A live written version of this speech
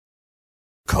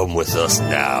Come with us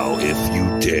now, if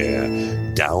you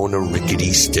dare, down a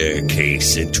rickety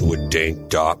staircase into a dank,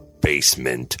 dark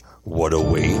basement. What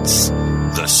awaits?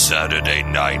 The Saturday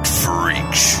Night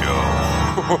Freak Show.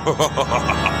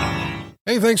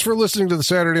 Hey, thanks for listening to the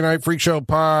Saturday Night Freak Show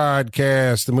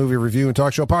podcast, the movie review and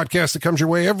talk show podcast that comes your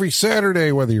way every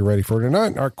Saturday, whether you're ready for it or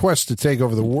not. Our quest to take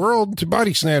over the world, to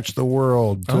body snatch the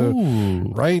world,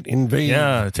 to invade.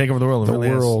 Yeah, take over the world. The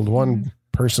world, one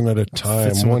person at a time.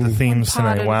 Fits in with the themes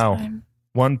tonight. Wow.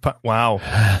 Wow.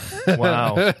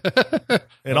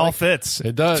 It all fits.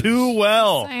 It does. Too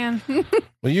well.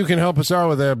 Well, you can help us out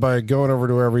with that by going over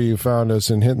to wherever you found us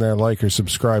and hitting that like or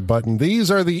subscribe button.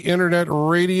 These are the Internet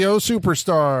Radio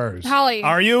Superstars. Holly.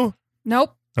 Are you?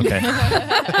 Nope. Okay.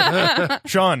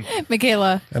 Sean.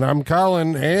 Michaela. And I'm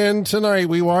Colin. And tonight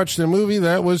we watched a movie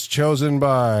that was chosen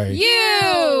by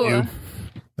You.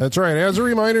 That's right. As a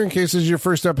reminder, in case this is your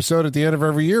first episode, at the end of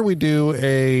every year, we do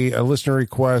a listener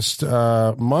request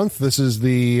month. This is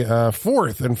the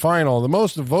fourth and final, the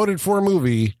most voted for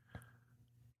movie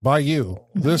by you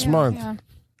this month. Yeah.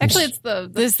 Actually, it's the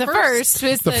first.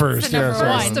 It's the first, number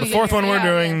yeah, one. The fourth one, we're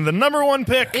doing the number one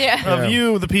pick of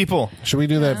you, the people. Should we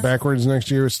do that backwards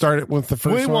next year? Start it with the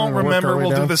first one. We won't remember.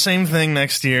 We'll do the same thing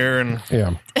next year. And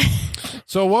yeah.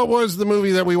 So what was the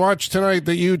movie that we watched tonight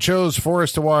that you chose for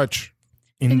us to watch?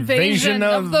 Invasion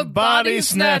of the Body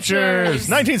Snatchers,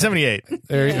 1978.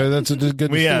 There you go. That's a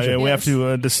good distinction. We have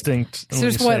to distinct. So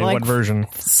there's what version?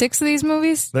 6 of these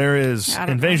movies? There is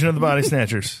Invasion of the Body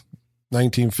Snatchers.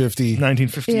 1950.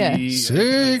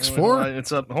 1956. 4.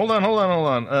 It's up. Hold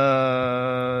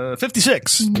on.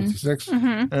 56. 56.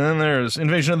 And then there's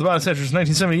Invasion of the Body Snatchers,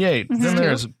 1978. Then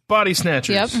there's Body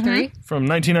Snatchers. 3. From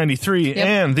 1993.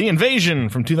 And The Invasion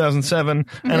from 2007.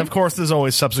 And of course, there's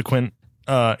always subsequent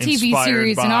TV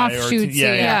series and offshoots.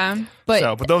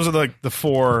 But those are the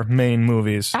 4 main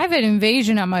movies. I have an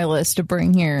Invasion on my list to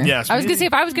bring here. Yes, I was going to say,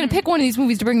 if I was going to pick one of these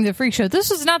movies to bring to the Freak Show, this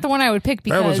was not the one I would pick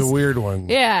because... That was a weird one.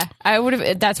 Yeah, I would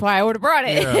have. That's why I would have brought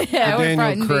it. Yeah. I would have brought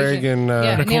Daniel Craig and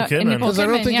Nicole Kidman. Because I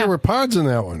don't think there were pods in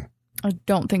that one. I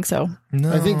don't think so.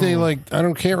 No. I think they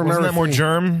can't remember. Wasn't that more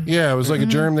germ? Yeah, it was like a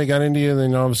germ. They got into you, and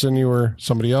then all of a sudden you were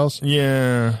somebody else.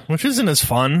 Yeah, which isn't as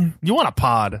fun. You want a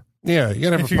pod. Yeah, you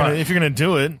gotta have a pod. If you're gonna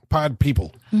do it. Pod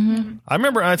people. Mm-hmm.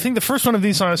 I think the first one of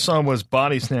these I saw was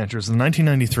Body Snatchers, the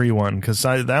 1993 one, because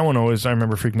that one always, I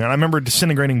remember freaking me out. I remember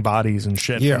disintegrating bodies and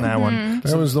shit from that one.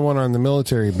 That was the one on the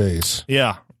military base.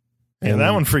 Yeah. Yeah,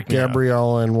 that one freaked me out.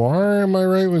 Gabrielle Anwar, am I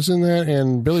right, was in that?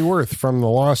 And Billy Wirth from The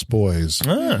Lost Boys.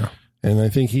 Ah. And I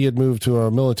think he had moved to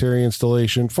a military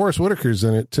installation. Forrest Whitaker's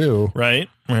in it, too. Right.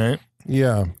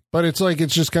 Yeah. But it's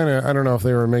just kind of, I don't know if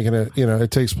they were making it, it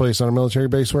takes place on a military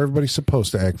base where everybody's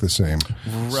supposed to act the same.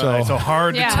 Right. So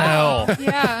hard to tell.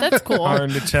 Yeah, that's cool.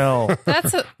 Hard to tell.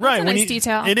 That's a nice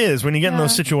detail. It is. When you get in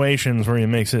those situations where it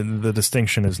makes it, the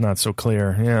distinction is not so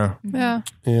clear. Yeah.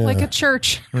 Like a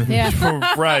church. Yeah.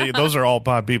 Right. Those are all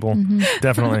pod people.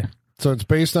 Definitely. So it's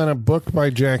based on a book by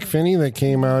Jack Finney that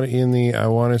came out in the, I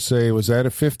want to say, was that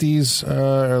a 50s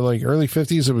or early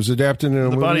 50s? It was adapted into a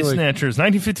movie. The Body Snatchers,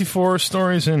 1954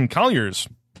 stories in Collier's.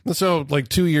 So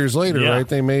 2 years later, right,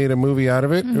 they made a movie out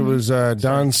of it. It was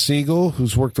Don Siegel,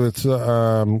 who's worked with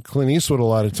Clint Eastwood a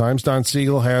lot of times. Don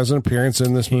Siegel has an appearance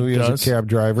in this movie as a cab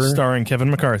driver. Starring Kevin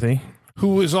McCarthy.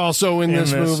 Who is also in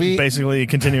this movie. Basically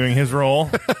continuing his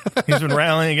role. He's been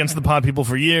rallying against the pod people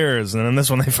for years, and in this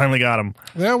one they finally got him.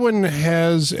 That one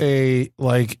has you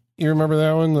remember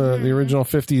that one, the original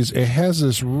 50s? It has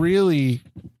this really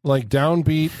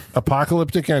downbeat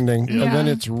apocalyptic ending, and then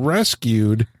it's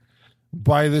rescued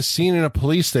by this scene in a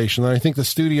police station that I think the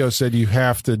studio said you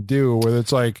have to do, where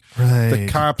it's the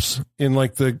cops in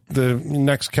the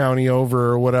next county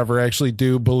over or whatever actually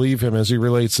do believe him as he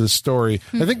relates his story.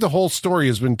 I think the whole story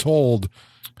has been told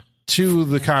to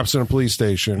the cops in a police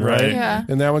station, right? Yeah.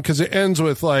 And that one, because it ends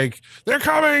with they're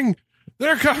coming.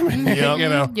 They're coming,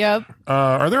 Yep.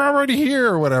 Or they're already here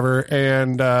or whatever.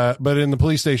 And, but in the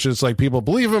police station, it's people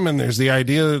believe him. And there's the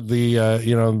idea that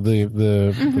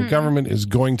the government is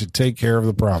going to take care of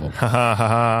the problem.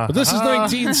 But this is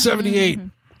 1978.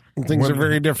 And things are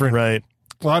very different. Right.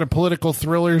 A lot of political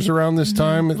thrillers around this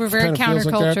time. We're very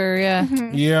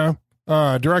counterculture. Yeah.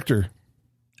 Director.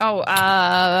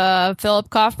 Philip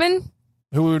Kaufman.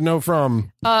 Who we would know from?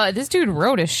 This dude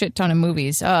wrote a shit ton of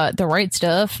movies. The Right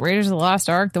Stuff, Raiders of the Lost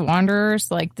Ark, The Wanderers.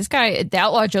 This guy, The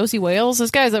Outlaw Josie Wales.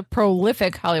 This guy's a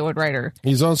prolific Hollywood writer.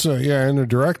 He's also, and a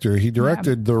director. He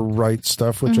directed The Right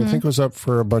Stuff, which I think was up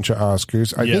for a bunch of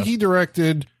Oscars. I think he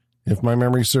directed, if my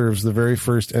memory serves, the very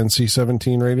first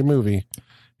NC-17 rated movie.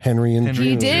 Henry and June.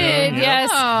 He did, yes.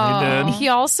 He did. He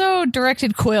also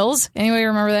directed Quills. Anybody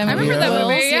remember that movie? I remember that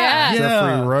movie, yeah.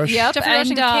 Jeffrey Rush. Yep. Jeffrey Rush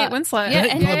and Kate Winslet. Yeah,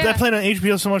 and that played on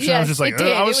HBO so much, and I was just like, it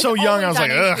did. I was so young, I was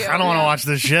like, ugh, I don't want to watch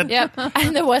this shit. Yep.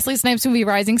 And the Wesley Snipes movie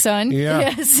Rising Sun. Yeah.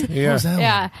 Yes. Yeah.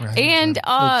 Yeah. And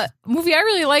movie I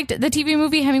really liked, the TV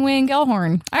movie Hemingway and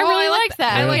Gellhorn. I really liked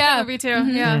that. I like that movie too.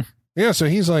 Mm-hmm. Yeah. Yeah, so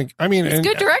he's like, I mean, He's a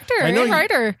good director, good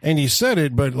writer. And he said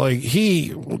it, but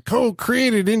he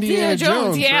co-created Indiana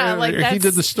Jones. Yeah, right? He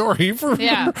did the story for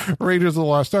Raiders of the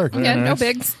Lost Ark. Yeah, no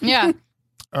bigs. Yeah.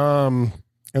 And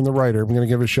the writer, I'm going to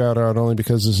give a shout out only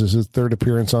because this is his third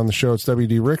appearance on the show. It's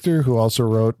W.D. Richter, who also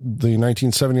wrote the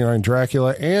 1979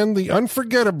 Dracula and the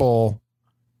unforgettable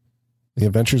The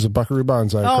Adventures of Buckaroo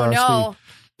Banzai. Oh, no.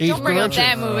 Don't bring up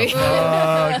that movie.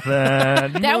 Fuck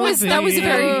that was a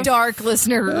very dark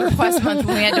listener request month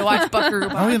when we had to watch Buckaroo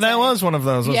Banzai. Oh, yeah, that was one of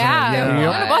those. Wasn't it?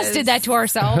 One of us did that to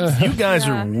ourselves. You guys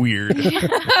are weird.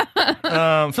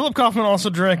 Philip Kaufman also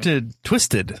directed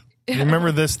Twisted. You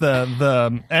remember this?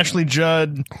 The Ashley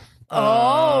Judd. The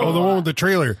one with the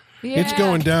trailer. Yeah. It's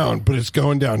going down, but it's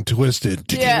going down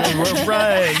twisted. Yeah.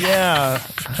 Right, yeah.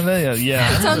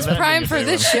 Yeah. It sounds prime for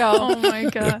this show. Oh, my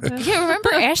God. Yeah,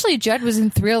 remember Ashley Judd was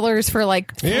in Thrillers for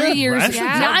like 3 years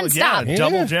nonstop. Yeah.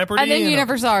 Double Jeopardy. And then you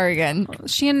never saw her again.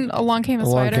 She in Along Came a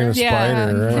Along Spider. Came a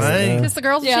Spider, right? Kiss the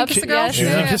Girls? Yeah. Kiss the Girls? She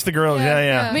kissed the girls,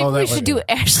 yeah. Maybe we should do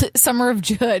Ashley Summer of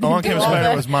Judd. Along Came a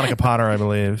Spider was Monica Potter, I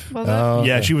believe. Was it?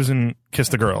 Yeah, she was in Kiss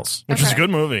the Girls, which is a good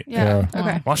movie. Yeah.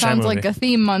 Okay. Watch that Sounds movie. like a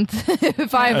theme month.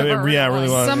 If I've ever yeah, it really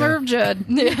was. Summer of Judd.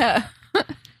 Yeah.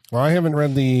 Well, I haven't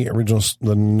read the original,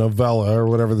 the novella or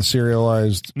whatever, the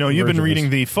serialized. No, you've been version reading is.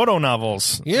 the photo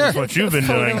novels. Yeah. That's what you've been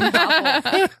doing.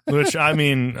 Which, I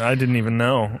mean, I didn't even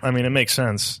know. I mean, it makes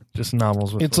sense. Just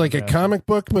novels. With It's like a comic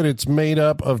book, but it's made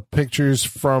up of pictures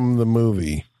from the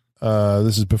movie.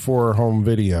 This is before home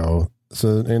video. So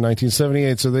in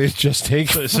 1978, so they just take.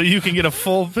 So you can get a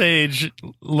full page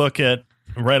look at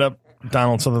right up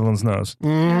Donald Sutherland's nose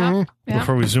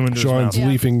before we zoom into Sean's his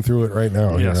mouth. leafing through it right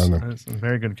now. Yes, Here on it's in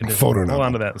very good condition. Photo Hold novel.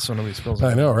 on to that so nobody spills it.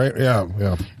 I know, right? Yeah.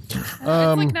 It's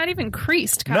like not even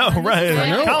creased. No, Colin. right. I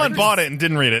know. Colin bought it and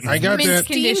didn't read it. I got that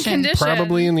Condition.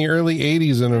 probably in the early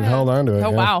 80s and have held on to it.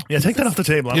 Oh, wow. Yeah, take that off the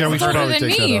table. Yeah, we should Further probably than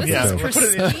take me. that off. Yeah, Yeah.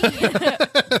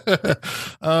 put it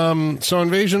in. So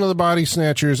Invasion of the Body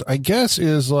Snatchers, I guess,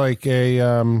 is like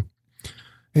a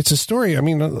it's a story. I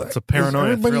mean, It's a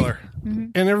paranoia thriller.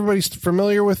 And everybody's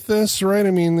familiar with this, right?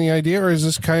 I mean, the idea, or is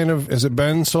this kind of, has it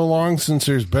been so long since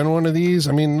there's been one of these?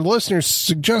 I mean, the listeners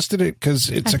suggested it because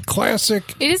it's a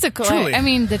classic. It is a Truly. I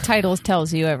mean, the title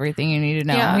tells you everything you need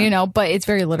to know, but it's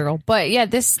very literal. But yeah,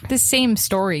 this same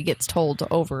story gets told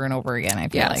over and over again, I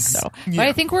feel like so. But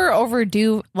I think we're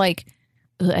overdue, like,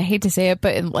 I hate to say it,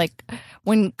 but like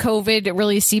when COVID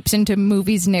really seeps into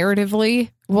movies narratively,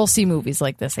 we'll see movies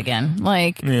like this again.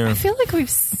 Like, I feel like we've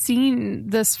seen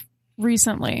this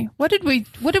recently. What did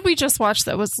we just watch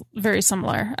that was very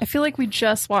similar? I feel like we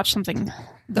just watched something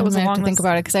that was I have along to think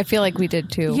about it because I feel like we did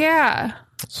too. Yeah.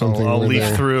 So Something I'll where leaf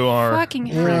they- through our Fucking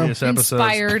previous episodes.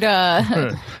 Inspired.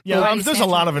 There's a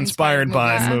lot of inspired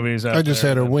by movies. Out I just there.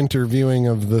 had a winter viewing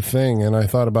of The Thing, and I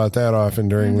thought about that often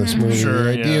during this movie. Sure, the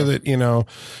idea yeah. that, you know,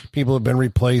 people have been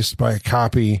replaced by a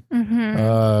copy,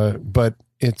 but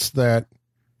it's that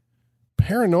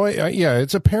paranoid.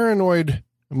 It's a paranoid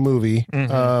movie.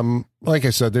 Like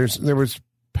I said, there was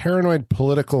paranoid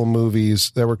political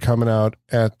movies that were coming out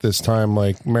at this time,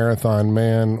 like Marathon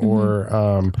Man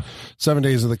or 7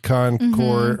 Days of the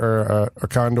Concord or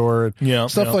Condor,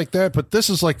 stuff like that. But this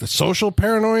is like the social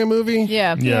paranoia movie.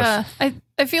 Yeah. Yes. Yeah.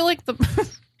 I feel like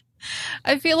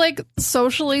I feel like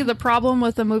socially the problem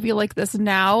with a movie like this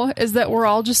now is that we're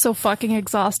all just so fucking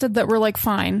exhausted that we're like,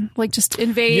 fine, like just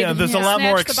invade. Yeah, there's a lot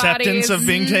more snatch the acceptance bodies. of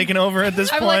being taken over at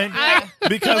this I'm point like,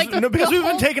 because we've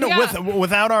been taken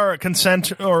without our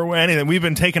consent or anything. We've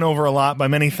been taken over a lot by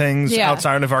many things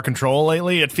outside of our control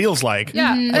lately. It feels like,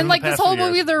 Yeah, and like past this whole few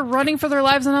years. movie, they're running for their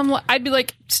lives, and I'd be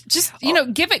like, just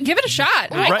give it a shot.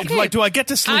 right? Okay, Like, do I get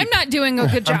to sleep? I'm not doing a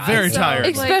good job. very tired.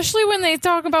 like- Especially when they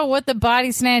talk about what the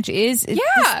body snatch is.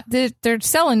 They're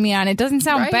selling me on it. Doesn't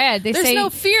sound right? bad. They there's say no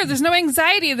fear. There's no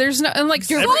anxiety. There's no and like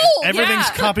Everything's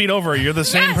copied over. You're the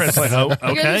same person. Like, oh,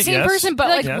 okay, you're the same person, but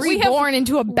like Yes. reborn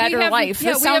into a better life.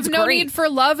 Yeah, This we have sounds no great. need for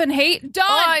love and hate. Done.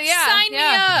 Oh, yeah, Sign me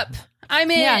yeah. up. I'm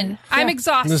in. I'm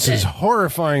exhausted. This is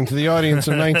horrifying to the audience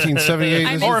in 1978.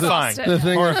 I'm horrifying. exhausted. The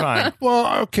thing. Horrifying.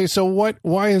 Well, okay, so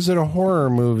why is it a horror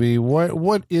movie?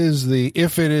 What is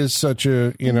if it is such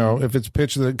a, if it's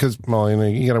pitched, because, well,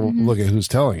 you got to look at who's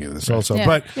telling you this also. Yeah.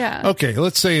 But, Yeah. okay,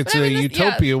 let's say it's a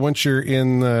utopia once you've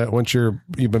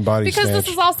been body because snatched.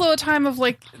 this is also a time of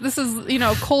this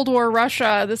is Cold War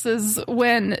Russia. This is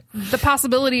when the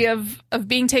possibility of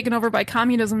being taken over by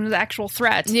communism is an actual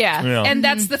threat. Yeah. And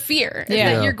that's the fear.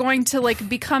 Yeah. That you're going to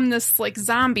become this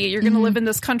zombie. You're going to live in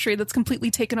this country that's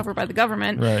completely taken over by the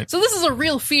government. Right. So this is a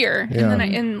real fear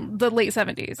in the late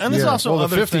 70s. And there's also the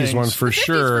other 50s things. one for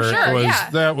sure,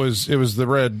 was it was the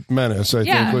Red Menace, I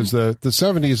think was the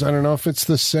 70s. I don't know if it's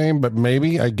the same, but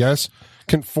maybe, I guess,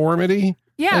 conformity,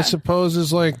 I suppose,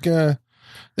 is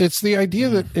it's the idea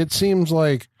that it seems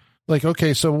like,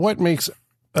 okay, so what makes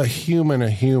a human a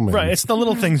human? Right. It's the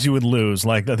little things you would lose,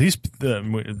 like these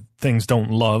things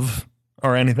don't love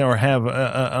or anything, or have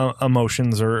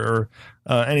emotions or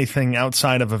anything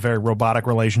outside of a very robotic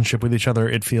relationship with each other.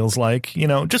 It feels like,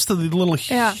 just the little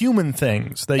human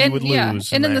things that you would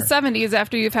lose. And in the 70s,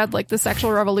 after you've had the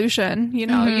sexual revolution,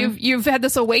 you've had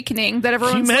this awakening that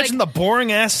everyone's. Can you imagine the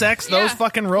boring ass sex those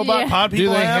fucking robot pod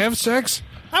people Do they have sex?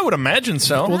 I would imagine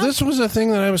so. Well, this was a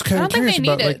thing that I was kind of curious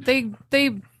about. I don't think they need it.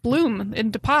 They bloom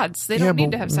into pods. They don't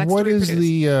need to have sex. What to is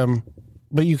reproduce.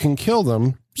 but you can kill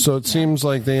them, so it seems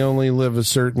like they only live a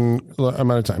certain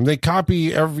amount of time. They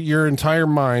copy your entire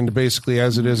mind basically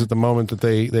as it is at the moment that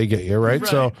they get you, right?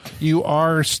 So you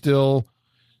are still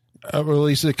at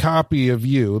least a copy of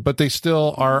you, but they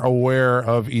still are aware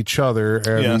of each other,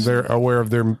 and they're aware of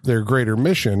their greater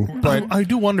mission. But I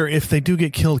do wonder, if they do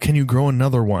get killed, can you grow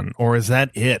another one, or is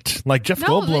that it? Like Jeff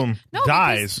Goldblum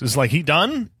dies, is he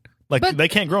done? They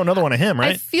can't grow another one of him,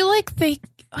 right? I feel like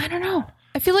I don't know.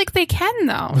 I feel like they can,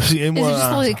 though. Is it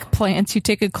just like plants? You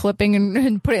take a clipping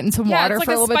and put it in some water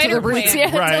for a little bit to the roots,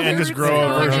 right, and just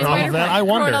grow a version of that. I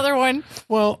wonder. Grow another one.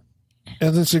 Well,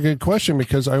 and that's a good question,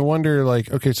 because I wonder,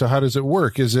 okay, so how does it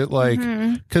work? Is it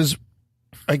because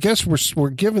I guess we're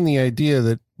given the idea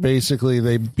that basically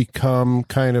they become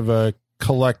kind of a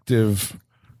collective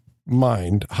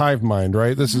mind, hive mind,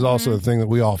 right? This is also the thing that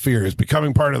we all fear, is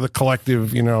becoming part of the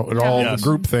collective, the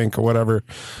group think or whatever.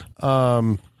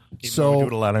 So we do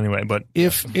it a lot anyway, but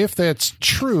if that's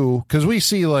true, because we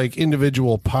see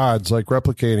individual pods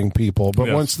replicating people,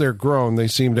 but once they're grown, they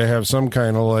seem to have some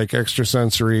kind of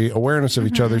extrasensory awareness of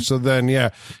each other. So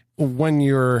then, when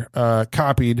you're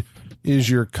copied, is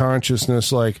your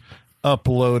consciousness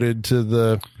uploaded to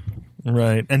the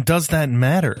right? And does that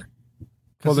matter?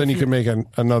 Well, then you can make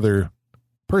another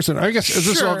person. I guess this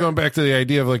is all going back to the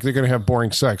idea of they're going to have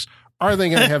boring sex. Are they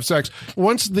going to have sex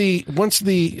once the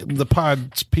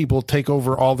pods people take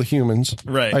over all the humans?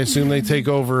 Right. I assume they take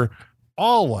over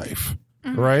all life,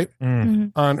 right,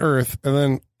 on Earth, and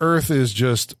then Earth is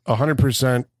just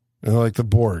 100% like the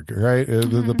Borg, right?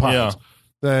 The pods.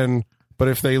 Then, but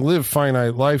if they live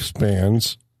finite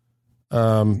lifespans,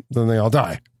 then they all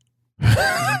die.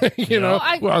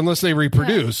 Unless they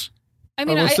reproduce.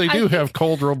 Unless they do have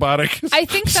cold robotic. I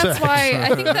think that's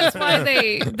sex. why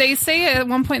they say at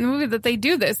one point in the movie that they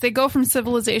do this. They go from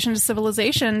civilization to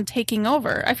civilization, taking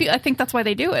over. I think that's why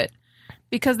they do it,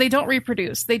 because they don't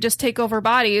reproduce. They just take over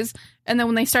bodies, and then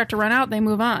when they start to run out, they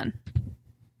move on.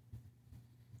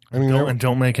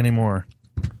 Don't make any more.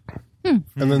 And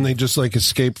then they just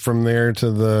escape from there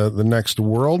to the next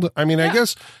world. I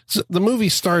guess the movie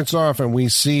starts off and we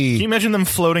see. Can you imagine them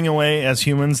floating away as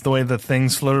humans the way that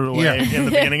things floated away in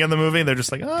the beginning of the movie? They're just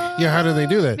how do they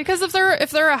do that? Because if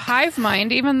they're a hive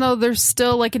mind, even though they're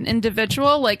still an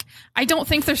individual, I don't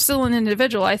think they're still an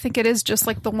individual. I think it is just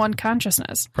the one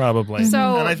consciousness. Probably.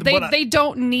 So they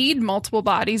don't need multiple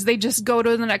bodies. They just go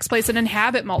to the next place and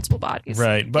inhabit multiple bodies.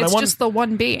 Right. But it's just the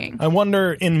one being. I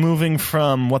wonder, in moving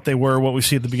from what they were, what we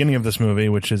see at the beginning of this movie,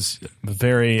 which is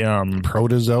very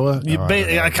protozoa. The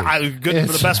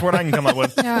best word I can come up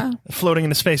with. Floating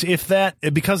into space.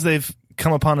 Because they've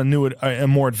come upon a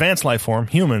more advanced life form,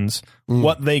 humans,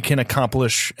 what they can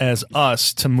accomplish as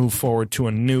us to move forward to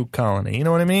a new colony. You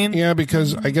know what I mean? Yeah,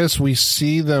 because I guess we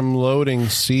see them loading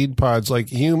seed pods, all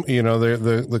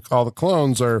the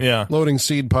clones are loading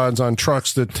seed pods on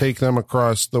trucks that take them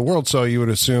across the world. So you would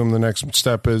assume the next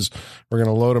step is we're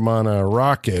going to load them on a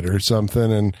rocket or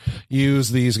something and use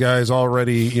these guys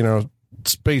already,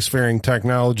 spacefaring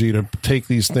technology to take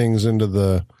these things into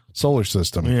the solar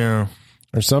system. Yeah.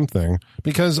 Or something,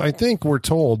 because I think we're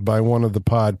told by one of the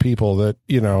pod people that,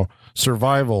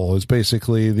 survival is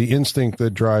basically the instinct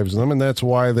that drives them, and that's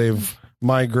why they've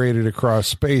migrated across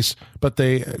space. But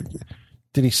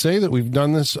did he say that we've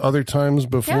done this other times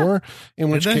before? In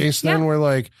which case, then we're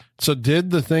like, so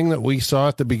did the thing that we saw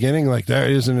at the beginning, like that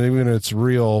isn't even its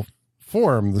real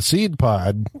form, the seed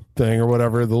pod thing or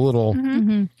whatever, the little.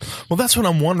 Well, that's what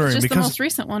I'm wondering. It's just because the most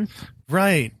recent one,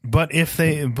 right? But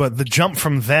the jump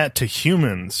from that to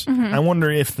humans, I wonder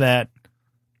if that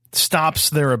stops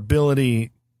their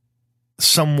ability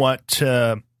somewhat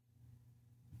to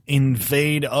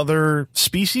invade other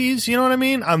species. You know what I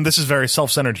mean? This is very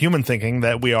self-centered human thinking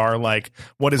that we are like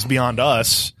what is beyond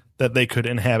us that they could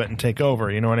inhabit and take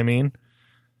over. You know what I mean?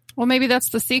 Well, maybe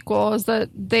that's the sequel, is that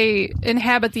they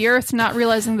inhabit the earth, not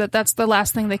realizing that that's the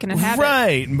last thing they can inhabit.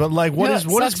 Right, but like, what is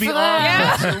beyond?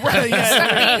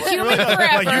 Right, human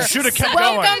forever. Like, you should have kept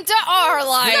going. Welcome to our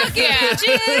life,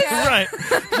 Right.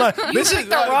 Like, this is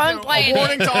the wrong planet.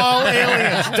 Warning to all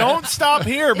aliens: don't stop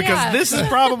here because this is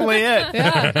probably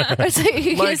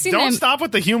it. Like, don't stop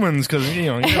with the humans because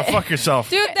you're gonna fuck yourself.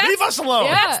 Dude, leave us alone.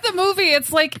 That's the movie.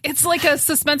 It's like a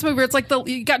suspense movie where it's like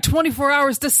you got 24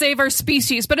 hours to save our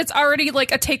species, but it's already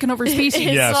like a taken over species.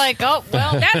 It's like, oh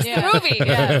well, that's the movie.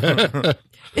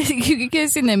 You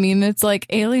guys seen that meme? It's like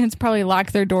aliens probably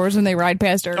lock their doors when they ride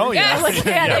past Earth. Oh yeah, like,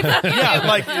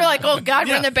 like you're like, oh god,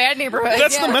 we're in the bad neighborhood.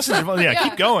 That's the message.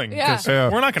 Keep going because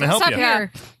we're not going to help you.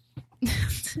 Here.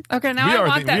 Okay, now I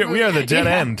want that. We are the dead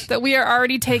end. That we are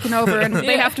already taken over, and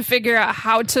they have to figure out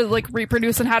how to like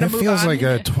reproduce and how to move on. It feels like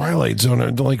a Twilight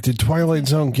Zone. Like, did Twilight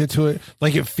Zone get to it?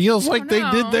 Like, it feels like they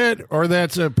did that, or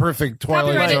that's a perfect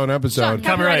Twilight Zone episode.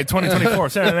 Copyright 2024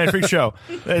 Saturday Night Freak Show.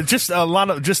 Just a lot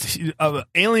of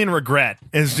alien regret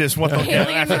is just what they'll get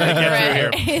after they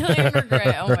get through here. Alien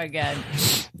regret. Oh my god.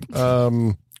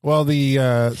 Well,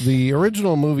 the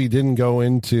original movie didn't go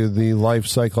into the life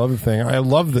cycle of the thing. I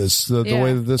love this, the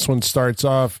way that this one starts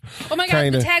off. Oh my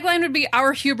god, the tagline would be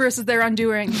 "Our hubris is their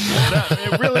undoing."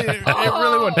 It really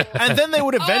would. And then they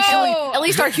would eventually. At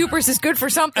least our hubris is good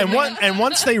for something. And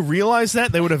once they realize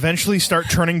that, they would eventually start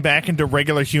turning back into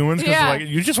regular humans because like,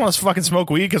 you just want us to fucking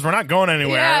smoke weed because we're not going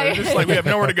anywhere. Yeah. Just like we have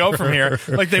nowhere to go from here.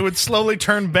 Like they would slowly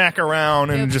turn back around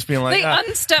and just being like, they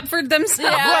unstepford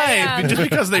themselves, right? Just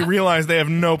because they realize they have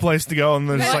no place to go, and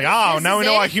they're just like, now we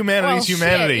know why humanity's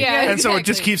humanity, and so it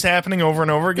just keeps happening over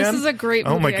and over again. This is a great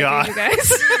movie. Oh my god, you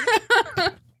guys.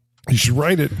 You should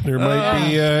write it. There might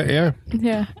be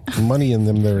money in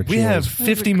them there. We have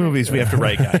 50 movies we have to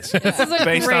write, guys. This is a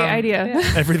great idea.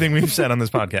 Everything we've said on this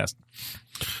podcast.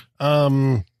 What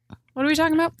are we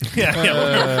talking about?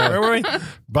 Where were we?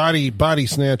 Body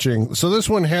snatching. So this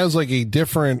one has like a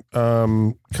different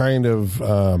kind of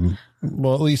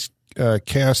well, at least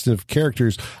cast of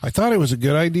characters. I thought it was a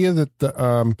good idea that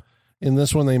the in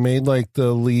this one they made like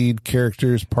the lead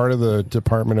characters part of the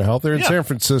Department of Health. They're in San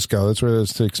Francisco. That's where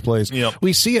this takes place. Yep.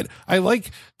 We see it. I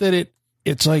like that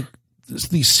it's like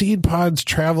these seed pods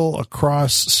travel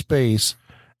across space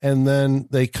and then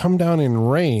they come down in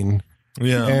rain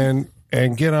and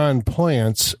get on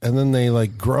plants, and then they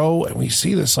like grow, and we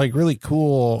see this like really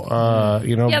cool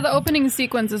the opening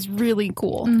sequence is really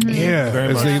cool.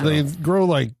 As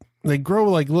they grow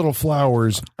like little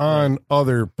flowers on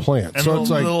other plants. And so little,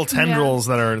 it's like little tendrils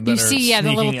that are you see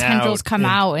the little tendrils come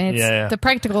out, and it's the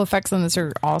practical effects on this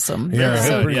are awesome. Yeah,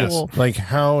 so cool. Like,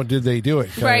 how did they do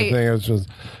it? Kind of thing. It was just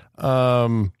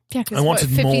because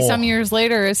 50 some years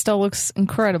later it still looks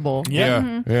incredible.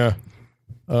 This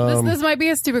might be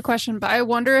a stupid question, but I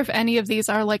wonder if any of these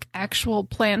are like actual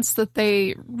plants that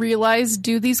they realize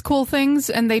do these cool things,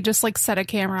 and they just like set a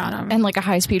camera on them, and like a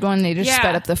high speed one, they just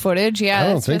sped up the footage.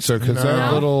 I don't think so, because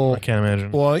that little, I can't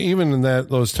imagine. Well, even in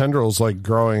those tendrils like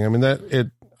growing, I mean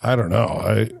I don't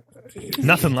know.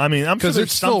 Nothing. I mean, I'm sure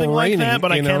there's something like that,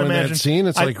 but I can't imagine. That scene,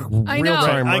 it's like real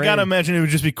time. I gotta imagine it would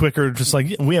just be quicker. Just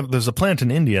like there's a plant in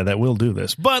India that will do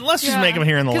this, but let's just make them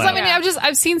here in the lab. Because I mean,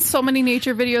 I've seen so many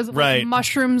nature videos of like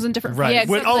mushrooms and different. Right.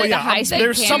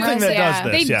 There's something that does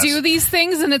this. They do these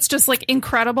things, and it's just like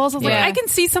incredible. So it's like I can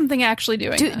see something actually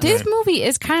doing. This movie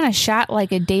is kind of shot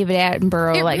like a David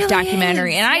Attenborough like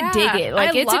documentary, and I dig it.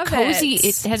 Like it's a cozy.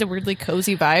 It has a weirdly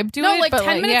cozy vibe to it. No, like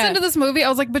 10 minutes into this movie, I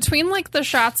was like, between like the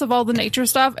shots of all the nature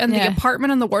stuff and the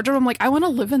apartment and the wardrobe, I'm like, I want to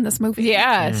live in this movie.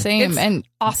 Yeah, same. It's and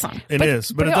awesome. It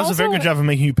is, but it does a very good job of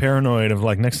making you paranoid of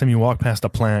like next time you walk past a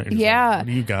plant. Yeah, like, what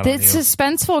do you got? The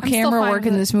suspenseful camera work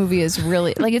in this movie is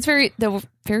really like it's very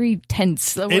very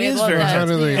tense. It is very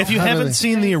tense. If you haven't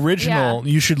seen the original,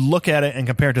 you should look at it and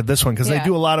compare it to this one because they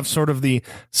do a lot of sort of the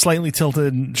slightly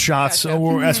tilted shots,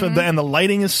 and the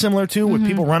lighting is similar too, with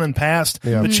people running past.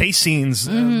 The chase scenes,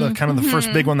 the kind of the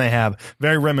first big one they have,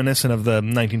 very reminiscent of the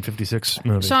 1956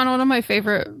 movie. Sean, one of my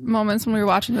favorite moments when we were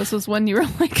watching this was when you were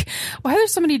like, "Why are there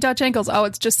so many Dutch angles?" Oh,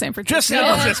 it's just San Francisco. Just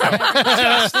San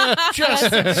Francisco.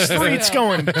 just streets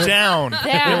going down.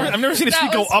 I've never seen a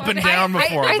street go up and down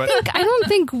before. I don't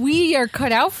think we are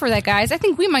cut out for that, guys. I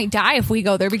think we might die if we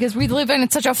go there because we live in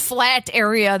such a flat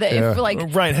area that if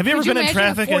right. Have you ever been in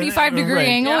traffic? 45-degree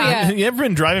angle. Yeah. You ever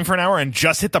been driving for an hour and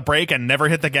just hit the brake and never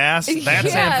hit the gas?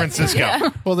 That's San Francisco. Yeah.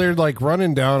 Well, they're like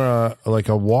running down a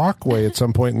walkway at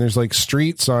some point, and there's like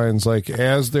street signs like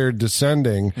as they're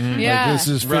descending. Like, this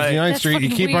is 59th Street. You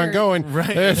keep on going.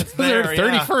 Right. They're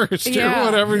 31st or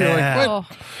whatever. You're like, what?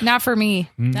 Not for me.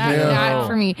 Not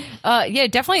for me. Yeah,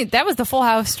 definitely. That was the Full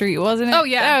House street, wasn't it? Oh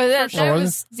yeah, that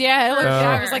was. Yeah,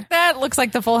 I was like, that looks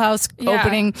like the Full House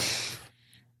opening.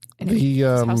 The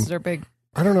houses are big.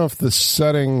 I don't know if the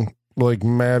setting like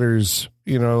matters.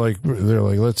 You know, like they're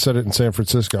like, let's set it in San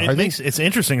Francisco. I think it's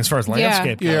interesting as far as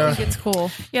landscape goes. I think it's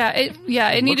cool.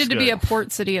 It needed to be a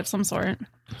port city of some sort.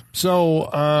 So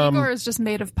Igor is just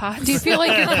made of pots. Do you feel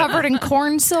like you're covered in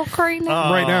corn silk right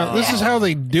now? Right now, this is how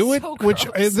they do it. So which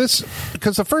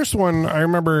because the first one I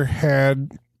remember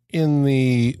had in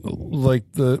the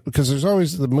because there's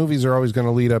always the movies are always going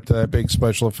to lead up to that big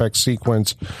special effects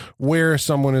sequence where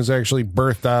someone is actually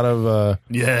birthed out of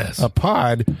a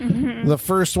pod. The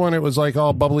first one it was like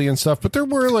all bubbly and stuff, but there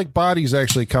were like bodies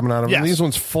actually coming out of them. These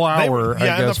ones flower. I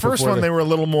guess in the first one they were a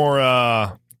little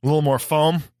more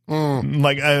foam.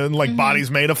 Like bodies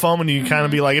made of foam, and you kind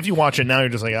of be like, if you watch it now, you're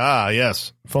just like,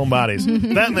 yes, foam bodies.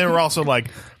 Then they were also like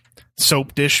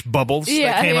soap dish bubbles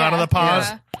that came out of the pods.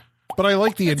 Yeah. But I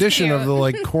like the addition of the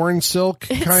like corn silk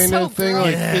kind of thing.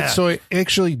 Like so it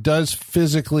actually does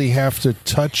physically have to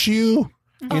touch you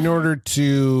in order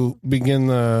to begin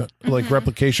the like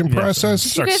replication process.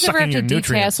 Did you guys ever have to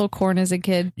detassel corn as a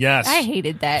kid? Yes. I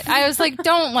hated that. I was like,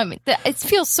 don't let me. It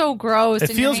feels so gross.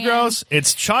 It feels gross.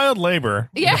 It's child labor.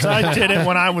 Yeah. I did it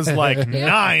when I was like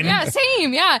 9. Yeah,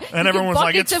 same. Yeah. And everyone was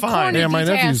like, it's fine. Yeah, my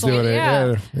nephew's doing it.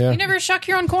 Yeah. You never shuck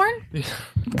your own corn?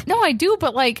 No, I do,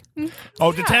 but like.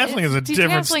 Detasseling is a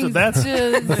different. That's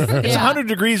it's 100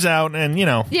 degrees out, and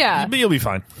you'll be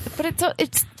fine. But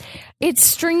it's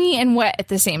stringy and wet at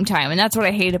the same time, and that's what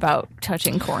I hate about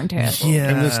touching corn tassel. Yeah,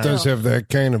 and this does have that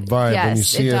kind of vibe when you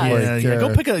see it.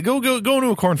 Like, go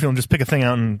to a cornfield and just pick a thing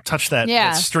out and touch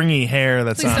that stringy hair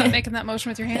that's Please on stop it. making that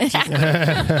motion with your hands.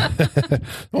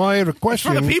 Well, I have a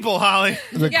question for the people, Holly.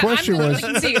 The question was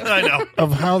I know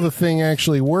of how the thing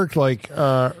actually worked. Like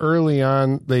early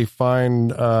on, they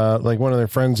find like one of their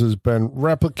friends has been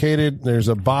replicated. There's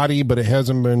a body, but it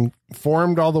hasn't been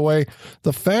formed all the way.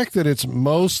 The fact that it's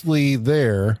mostly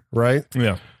there, right?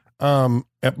 Yeah.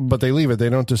 But they leave it. They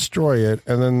don't destroy it.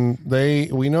 And then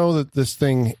we know that this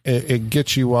thing, it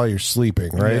gets you while you're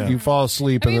sleeping, right? Yeah. You fall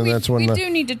asleep, and then that's when we do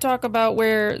need to talk about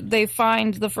where they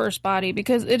find the first body,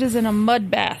 because it is in a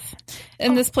mud bath.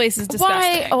 And this place is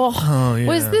disgusting. Why?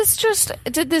 Was this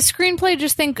did the screenplay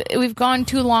just think we've gone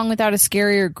too long without a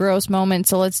scary or gross moment,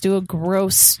 so let's do a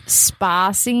gross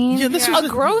spa scene? Yeah, this was a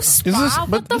gross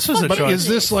spa? Is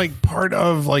this like part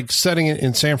of like setting it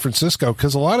in San Francisco?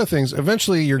 Because a lot of things,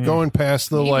 eventually you're going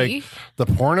past the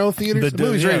porno theaters. The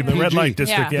movie's rated the red light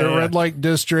district. The red light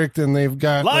district, and they've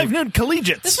got live nude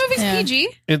collegiates. This movie's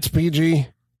PG. It's PG.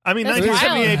 I mean,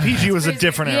 1978 PG was a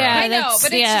different era. I know,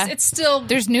 but it's still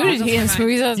there's nudity in this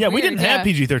movie. Yeah, we didn't have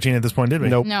PG-13 at this point, did we?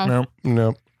 Nope.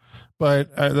 No.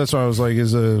 But that's why I was like,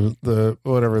 is the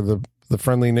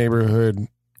friendly neighborhood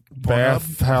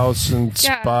bath house and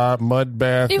spa mud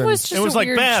bath? It was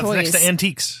like baths choice. next to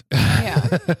antiques.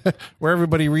 Yeah, where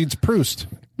everybody reads Proust.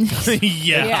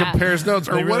 Compares notes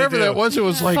or whatever that was. It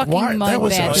was like, fucking why that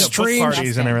was a strange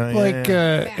parties and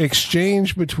everything.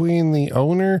 Exchange between the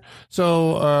owner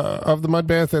of the mud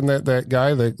bath and that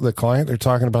guy, the client. They're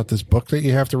talking about this book that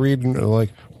you have to read, and like,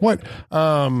 what?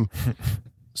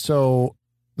 So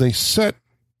they set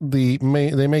they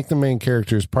make the main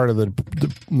characters part of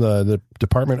the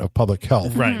Department of Public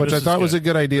Health, right? Which I thought was a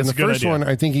good idea. In the first one,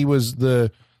 I think he was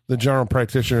the general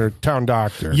practitioner, town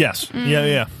doctor. Yes,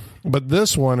 yeah. But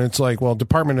this one, it's like, well,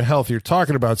 Department of Health, you're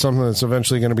talking about something that's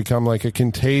eventually going to become like a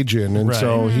contagion. And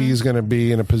so he's going to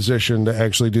be in a position to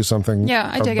actually do something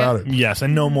about it. Yes,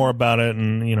 and know more about it,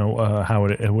 and, how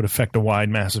it would affect a wide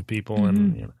mass of people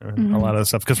and a lot of the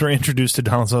stuff. Because we're introduced to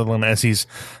Donald Sutherland as he's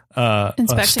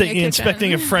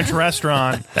inspecting a French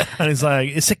restaurant. And he's like,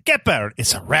 it's a gepard.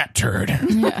 It's a rat turd.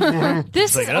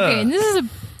 This is, and this is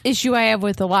issue I have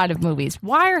with a lot of movies.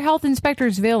 Why are health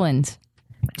inspectors villains?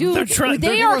 Dude,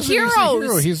 they are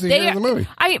heroes. He's the hero of the movie.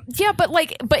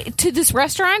 But to this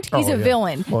restaurant, he's a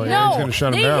villain. Well, no, he's gonna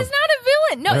shut him down. He's not a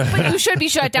villain. No, but you should be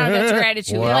shut down. That's your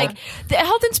attitude. Well. Like the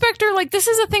health inspector, like this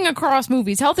is a thing across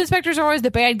movies. Health inspectors are always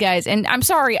the bad guys, and I'm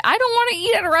sorry, I don't want to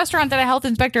eat at a restaurant that a health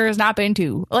inspector has not been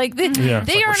to. Like they are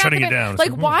not shutting the it down.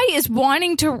 Like why is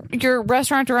wanting to your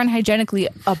restaurant to run hygienically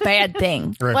a bad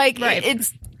thing? Right.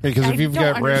 It's. Because if you've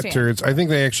got rat turds, I think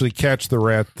they actually catch the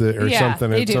rat or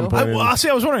something at some point.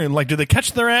 I was wondering, like, did they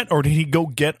catch the rat or did he go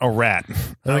get a rat?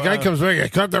 And the guy comes back, I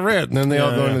caught the rat, and then they all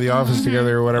go into the office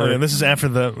together or whatever. And this is after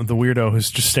the weirdo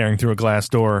who's just staring through a glass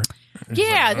door.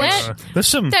 Yeah,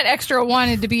 that extra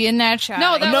wanted to be in that shot.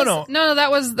 No,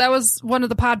 that was one of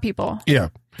the pod people. Yeah.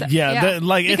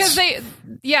 Because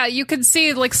you could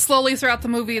see like slowly throughout the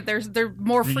movie they're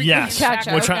more frequently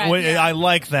I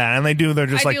like that, and they're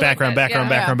just like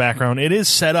background. It is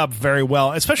set up very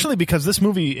well, especially because this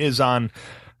movie is on,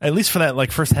 at least for that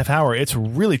like first half hour, it's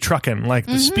really trucking. Like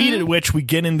the speed at which we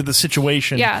get into the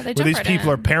situation where these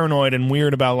people are paranoid and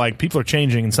weird about like people are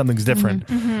changing and something's different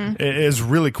is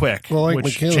really quick. Well, like which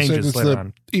Michaela changes said, later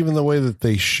on. Even the way that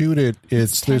they shoot it,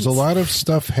 there's a lot of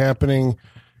stuff happening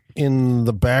in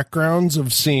the backgrounds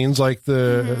of scenes, like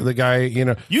the guy,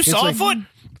 you saw a foot.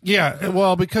 Yeah,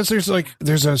 well, because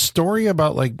there's a story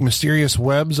about like mysterious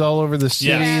webs all over the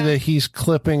city that he's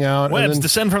clipping out. Webs and then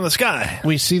descend from the sky.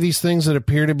 We see these things that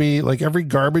appear to be like every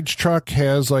garbage truck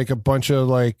has like a bunch of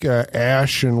like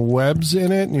ash and webs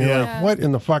in it, and you're like, what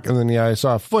in the fuck? And then I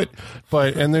saw a foot,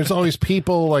 and there's always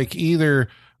people like either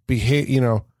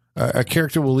behave, a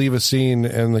character will leave a scene,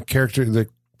 and the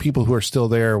people who are still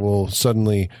there will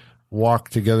suddenly walk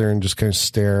together and just kind of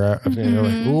stare at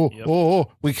like,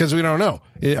 because we don't know.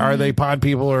 Are they pod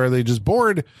people or are they just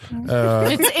bored?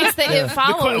 It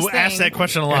follows. Ask that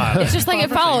question a lot. It's just like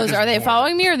it follows. Are they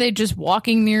following me or are they just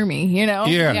walking near me?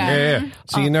 Yeah.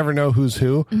 So you never know who's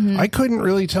who. I couldn't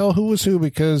really tell who was who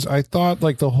because I thought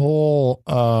like the whole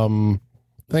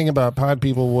thing about pod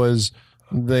people was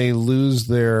they lose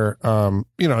their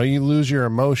you lose your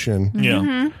emotion.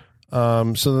 Yeah.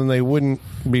 So then they wouldn't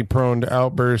be prone to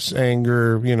outbursts,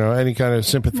 anger, any kind of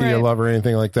sympathy or love or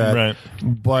anything like that. Right.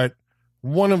 But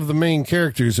one of the main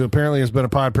characters, who apparently has been a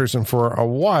pod person for a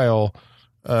while,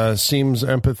 seems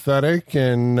empathetic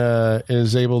and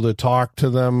is able to talk to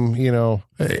them.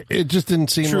 It just didn't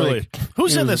seem like...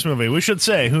 Who's in this movie? We should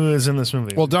say who is in this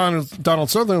movie. Well, Donald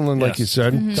Sutherland, like you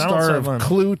said, star of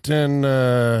Clute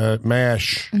and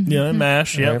MASH. Yeah,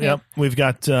 MASH. Yep. We've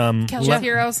got Kelly's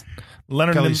Heroes.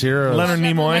 Leonard Nimoy. Leonard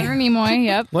Nimoy,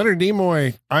 yep. Leonard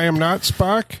Nimoy, I am not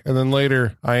Spock, and then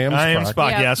later, I am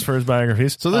Spock. Yes, for his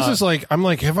biographies. So this is like, I'm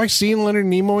like, have I seen Leonard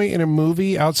Nimoy in a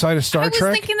movie outside of Star Trek? I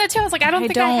was thinking that too. I was like, I don't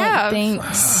think I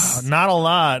have. Not a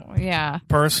lot. Yeah.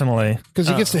 Personally. Because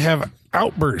he gets to have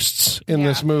outbursts in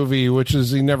this movie, which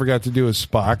is he never got to do as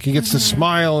Spock. He gets to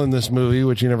smile in this movie,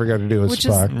 which he never got to do as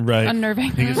Spock. Right.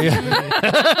 Unnerving. He's like,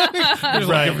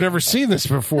 I've never seen this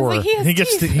before. Like he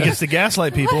gets to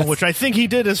gaslight people, which I think he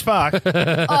did as Spock.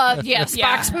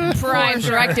 Spock's prime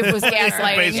directive was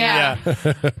gaslighting.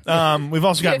 Yeah. We've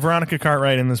also got Veronica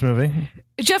Cartwright in this movie.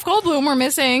 Jeff Goldblum we're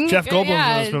missing. Jeff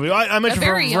Goldblum's in this movie. I mentioned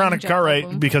Veronica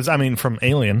Cartwright because, from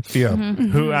Alien. Yeah.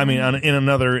 Who, in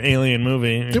another Alien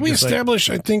movie. Did we establish,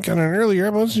 I think, on an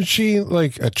earlier, wasn't she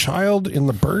like a child in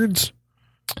The Birds?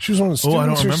 She was one of the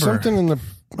students or something in the...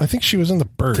 I think she was in The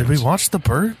Birds. Did we watch The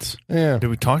Birds? Yeah. Did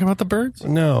we talk about The Birds?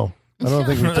 No. I don't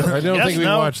think we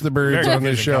watched The Birds on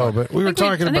this show, but we were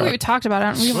talking about. I think we talked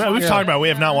about it. We've talked about. We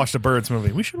have not watched a Birds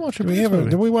movie. We should watch a Birds movie.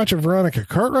 Did we watch a Veronica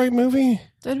Cartwright movie?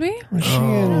 Did we? Was she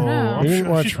in? We didn't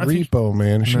watch Repo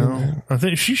Man. No, I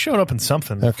think she showed up in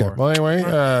something. Okay. Before. Well, anyway,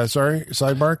 sorry.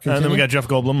 Sidebar. Continue. And then we got Jeff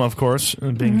Goldblum, of course,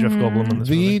 being Jeff Goldblum in this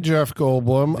movie. Jeff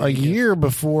Goldblum, a year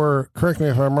before. Correct me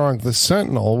if I'm wrong. The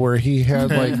Sentinel, where he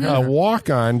had like a walk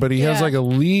on, but he has like a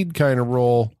lead kind of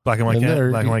role. Black and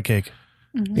white cake.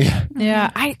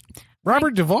 Yeah.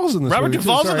 Robert Duvall's in this movie.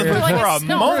 Duvall's in the movie for a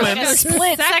moment. A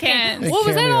split second. What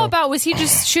was that all about? Was he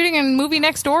just shooting a movie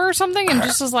next door or something and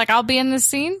just was like, I'll be in this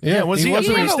scene? Yeah, was he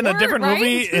released in a different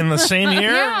movie in the same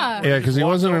year? Yeah, because he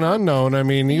wasn't an unknown. I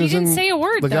mean, he was didn't in say a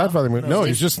word, the Godfather movie. No,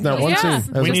 he's just in that one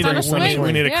scene.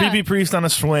 We need a creepy priest on a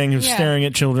swing who's staring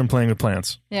at children playing with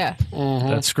plants. Yeah.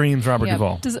 That screams Robert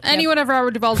Duvall. Does anyone have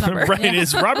Robert Duvall's number? Right,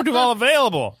 is Robert Duvall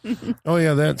available? Oh,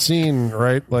 yeah, that scene,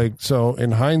 right? Like, so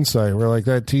in hindsight, we're like,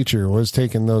 that teacher was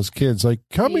taking those kids, like,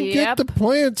 come and get the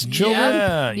plants,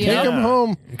 children. Take them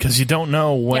home. Because you don't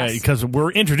know when, because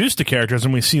we're introduced to characters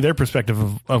and we see their perspective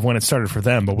of when it started for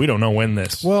them, but we don't know when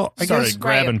this started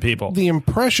grabbing people. The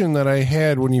impression that I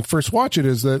had when you first watch it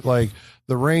is that, like,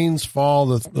 the rains fall,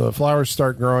 the flowers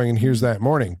start growing, and here's that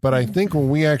morning. But I think when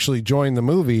we actually join the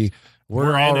movie,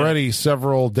 we're already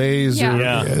several days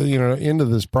into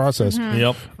this process.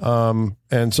 Yep.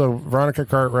 And so Veronica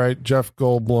Cartwright, Jeff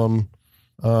Goldblum,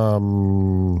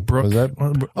 Brooke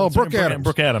Adams.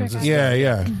 Brooke Adams.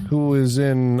 Yeah. Who is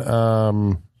in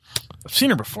I've seen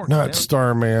her before. Not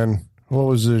Starman. What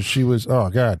was it? She was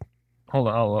hold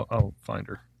on, I'll find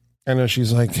her. I know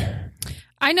she's like,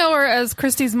 I know her as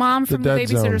Christy's mom from the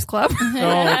Babysitter's Club. Oh,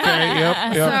 okay.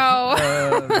 Yep.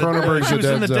 So Cronenberg's she was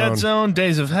in the Dead Zone,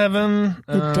 Days of Heaven.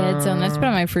 The Dead Zone. That's been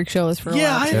on my freak show list for a while.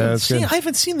 I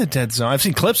haven't seen the Dead Zone. I've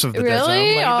seen clips of the Dead Zone.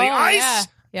 Really? Like, the ice.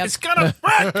 Yep. It's gonna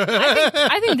wreck.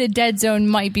 I think the Dead Zone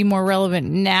might be more relevant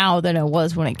now than it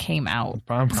was when it came out.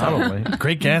 Probably.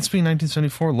 Great Gatsby,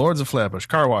 1974, Lords of Flatbush,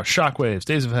 Car Wash, Shockwaves,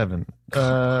 Days of Heaven,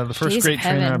 the first Days Great of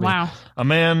Train Heaven. Robbery. Wow. A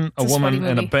Man, a Woman,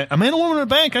 and a Bank. A Man, a Woman,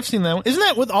 and a Bank. I've seen that one. Isn't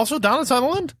that with also Donald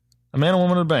Sutherland? A Man, a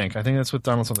Woman, and a Bank. I think that's with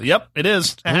Donald Sutherland. Yep, it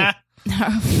is.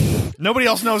 Nobody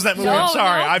else knows that movie. I'm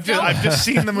sorry. I've just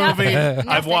seen the movie.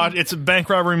 I've watched. It's a bank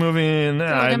robbery movie, and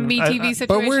like a MeTV situation.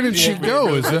 But where did she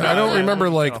go? I don't remember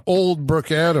like old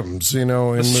Brooke Adams. She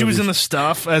was in The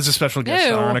Stuff as a special guest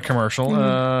star in a commercial.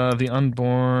 The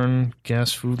Unborn,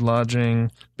 Gas, Food,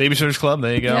 Lodging, Babysitter's Club.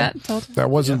 There you go. Yeah, totally. That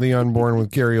wasn't The Unborn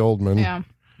with Gary Oldman. Yeah.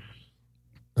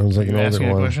 It was like an older asking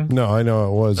a one. question? No, I know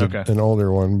it was Okay. an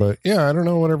older one, but yeah, I don't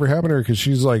know whatever happened to her because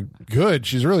she's like good.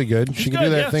 She's really good. She can do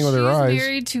that thing with her eyes. She's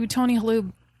married to Tony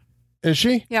Shalhoub. Is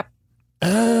she? Yep.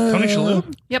 Tony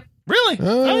Shalhoub? Yep. Really?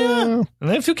 Oh, yeah. And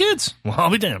they have 2 kids. Well, I'll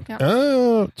be damned. Yep.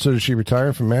 Oh, so did she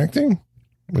retire from acting?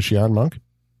 Was she on Monk?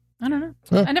 I don't know.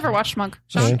 Huh. I never watched Monk.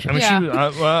 Oh, Sean? interesting. I mean,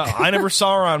 I never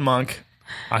saw her on Monk.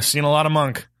 I've seen a lot of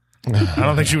Monk. I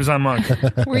don't think she was on Monk.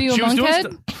 Were you a She was doing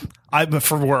monkhead? but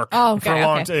for work. Oh, okay, for a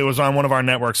long okay. time. It was on one of our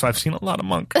networks, so I've seen a lot of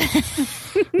Monk.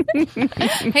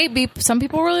 Hey, some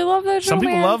people really love that show. Some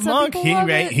people man. love Some Monk. people love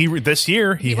it. He this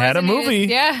year he had a movie.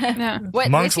 Yeah. What,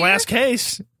 Monk's this year? Last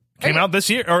Case came out this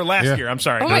year or last year. I'm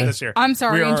sorry, Oh, not wait. this year. I'm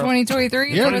sorry, We in are-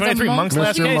 2023. Yeah, It was a 2023, Monk's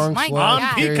Last Mr. Case Monk's My Last on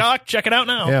God. Case. Peacock. Check it out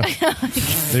now. Yeah.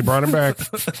 They brought him back.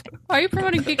 Why are you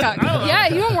promoting Peacock? Yeah,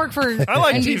 you don't work for I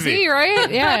like NBC, TV. right?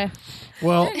 Yeah.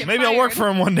 Well, Maybe I'll work for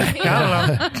him one day. I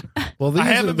don't know. well, these I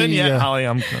are haven't been the, yet, Holly.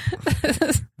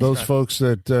 those folks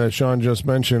that Sean just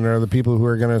mentioned are the people who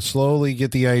are going to slowly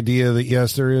get the idea that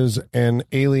yes, there is an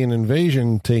alien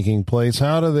invasion taking place.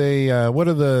 How do they? What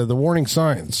are the warning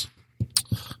signs?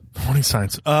 Warning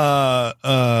signs.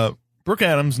 Brooke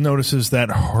Adams notices that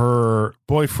her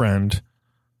boyfriend,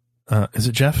 is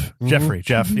it Jeff? Jeffrey.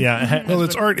 Jeff. Yeah. Well,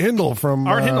 it's Art Hindle from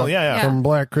Art Hindle. Yeah. from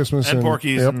Black Christmas And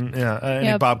Porky's. Yep. And, any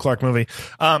Yep. Bob Clark movie.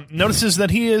 Notices that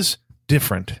he is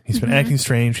different. He's been acting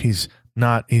strange. He's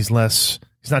not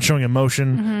showing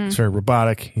emotion. He's very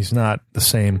robotic. He's not the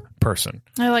same person.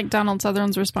 I like Donald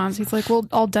Sutherland's response. He's like, well,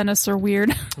 all dentists are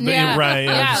weird. Yeah. Right.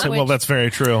 Yeah, Just say, well, which- that's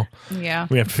very true. Yeah.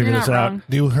 We have to figure You're this not out.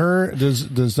 wrong.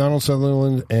 Does Donald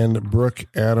Sutherland and Brooke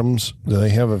Adams, do they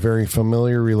have a very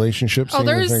familiar relationship? Oh, seeing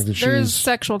the there's fact that there's she's-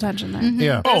 sexual tension there.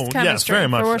 yeah. Oh, There's yes, chemistry, very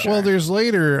much. for sure. Well, there's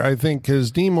later, I think,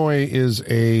 because Nimoy is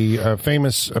a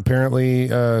famous, apparently,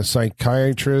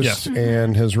 psychiatrist Yes.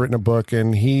 and has written a book,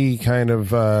 and he kind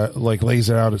of like lays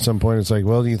it out at some point. It's like,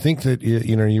 well, do you think that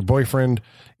your boyfriend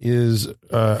is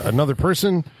another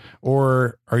person,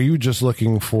 or are you just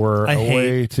looking for a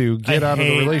way to get out of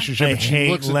the relationship? I And she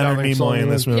hate looks at Leonard Dominic Nimoy in Sullivan.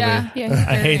 this movie. Yeah.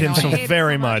 I hate him so I hate him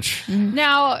very so much.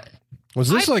 Now, Was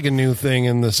this like a new thing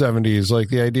in the 70s? Like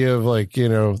the idea of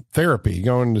therapy,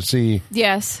 going to see.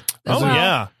 Yes. Oh, Well,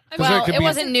 yeah. Because that Well, could it be-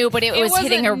 wasn't new, but it was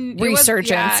hitting a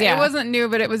resurgence. Yeah. It wasn't new,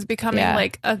 but it was becoming Yeah.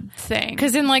 like a thing.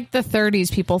 Because in like the 30s,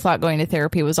 people thought going to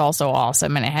therapy was also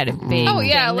awesome, and it had a big. Oh,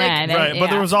 yeah, thing like- then, and- Right, but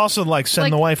there was also send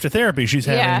Like- the wife to therapy. She's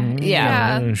having,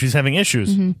 Yeah. she's having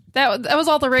issues. That was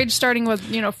all the rage, starting with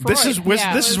Freud. This is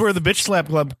Yeah. this is where the bitch slap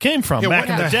glove came from Yeah, back what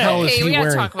in the the day. hell is Hey, he we gotta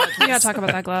wearing? talk about we gotta talk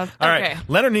about that glove. All right, Okay.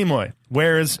 Leonard Nimoy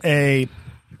wears a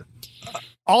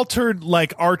altered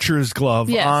like archer's glove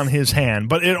Yes. on his hand,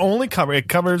 but it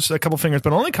covers a couple fingers,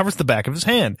 but only covers the back of his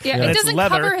hand. Yeah, And it it's doesn't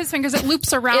leather. cover his fingers. It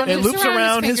loops around. It loops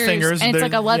around his fingers, and it's There-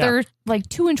 like a leather, yeah. like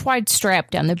 2-inch wide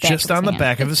strap down the back. just of on his the hand.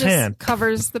 back of It his just hand,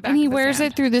 covers the back. and he of his wears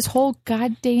hand. it through this whole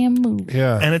goddamn movie.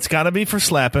 Yeah. and it's got to be for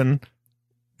slapping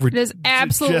It is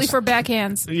absolutely for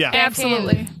backhands. Yeah.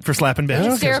 Absolutely. For slapping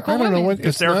bitches. I don't know what.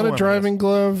 It's not a driving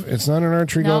glove. It's not an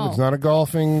archery glove. It's not a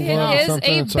golfing glove. It is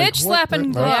a bitch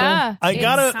slapping glove. Yeah. I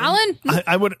gotta. Colin?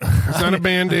 I would. It's not a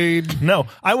Band-Aid. No,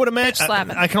 I would imagine.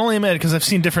 I can only imagine because I've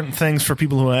seen different things for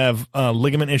people who have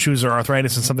ligament issues or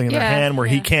arthritis and something in their hand where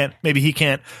he can't. Maybe he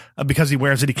can't because he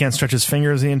wears it. He can't stretch his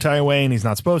fingers the entire way, and he's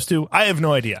not supposed to. I have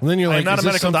no idea. And then you're like, I'm not a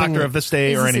medical doctor of this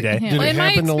day or any day. Did it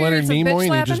happen to Leonard Nimoy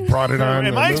and he just brought it on?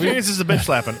 In my experience, is a bitch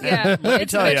slapping. Yeah,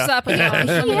 it's bitch slapping.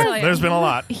 There's been a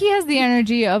lot. He has the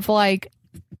energy of like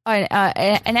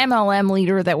an MLM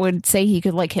leader that would say he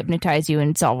could like hypnotize you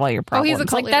and solve all your problems. He's a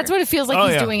cult leader. That's what it feels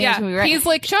like he's doing in this movie, right? He's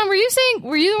like, Sean, were you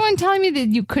the one telling me that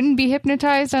you couldn't be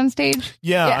hypnotized on stage?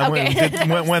 Yeah,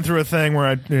 I went through a thing where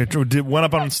I went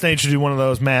up on stage to do one of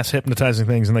those mass hypnotizing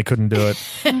things, and they couldn't do it.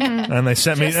 And they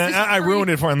sent me. I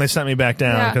ruined it for them. And they sent me back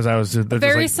down because I was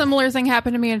very similar thing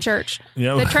happened to me in church.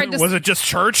 Yeah, they tried to, was it just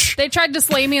church? They tried to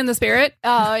slay me in the spirit.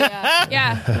 Oh yeah,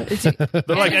 yeah.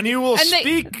 They're like, and you will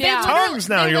speak tongues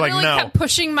now. You're like, no. Kept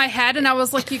pushing my head, and I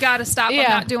was like, you got to stop. I'm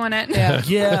not doing it. Yeah.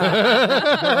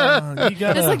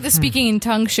 It's like the speaking in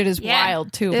tongues shit is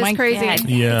wild too. It's crazy. God.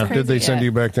 Yeah. Did they send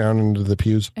you back down into the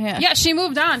pews? Yeah, she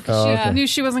moved on because she knew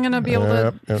she wasn't going to be able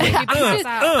to.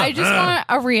 I just want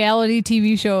a reality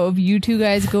TV show of you two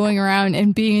guys going around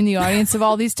and being in the audience of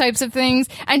all these types of things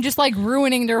and just like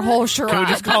ruining their whole charade. Can we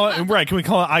just call it right? Can we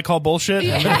call it I Call Bullshit?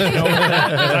 I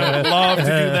would love to do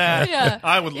that. Yeah.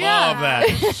 I would love that.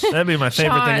 That'd be my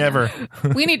favorite thing ever.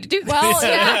 We need to do that.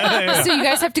 Well, so you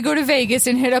guys have to go to Vegas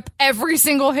and hit up every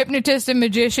single hypnotist and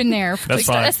magician there. That's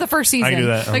fine. That's the first season. I can do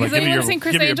that. Like, if anyone's seen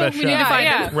Chris Angel, we need to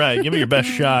find it. Right, give me your best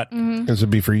shot. This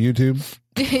would be for YouTube.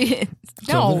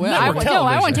 No, I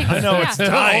want to take. I know it's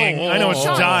dying. I know it's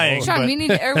dying. Sean, we need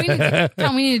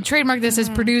to trademark this as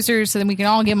producers so that we can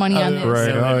all get money on this.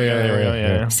 Right. Oh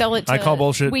yeah. Sell it to I Call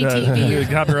Bullshit.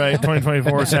 Copyright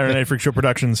 2024 Saturday Night Freak Show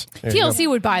Productions. TLC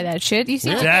would buy that shit. You see?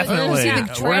 Definitely.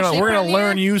 We're gonna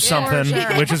learn you something,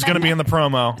 which is gonna be in the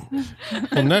promo.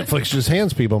 Well, Netflix just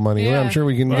hands people money. Yeah. I'm sure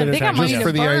we can get it just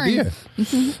for the idea.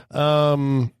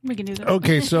 We can do that.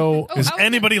 Okay, so is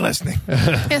anybody listening?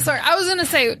 Yeah, sorry. I was going to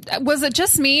say, was it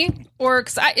just me? Or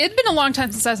cause it'd been a long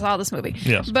time since I saw this movie.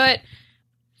 Yes. But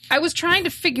I was trying to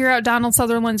figure out Donald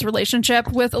Sutherland's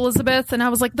relationship with Elizabeth, and I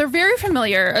was like, they're very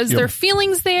familiar. Is there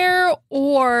feelings there?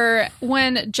 Or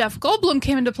when Jeff Goldblum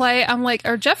came into play, I'm like,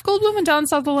 are Jeff Goldblum and Donald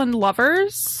Sutherland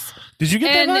lovers? Did you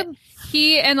get that vibe?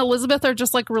 He and Elizabeth are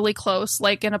just like really close,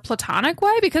 like in a platonic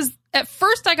way, because at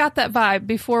first I got that vibe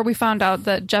before we found out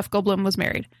that Jeff Goldblum was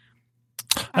married.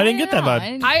 I didn't get that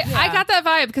vibe. I got that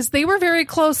vibe because they were very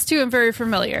close to and very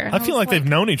familiar. I feel like they've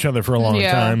known each other for a long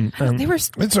time. They were.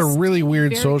 It's a really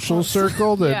weird social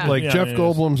circle that, Jeff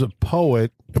Goldblum's a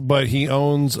poet, but he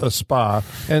owns a spa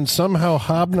and somehow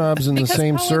hobnobs in the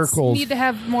same circles. Need to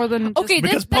have more than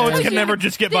because poets can never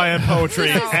just get by on poetry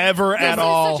ever at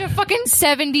all. It's such a fucking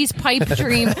 70s pipe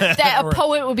dream that a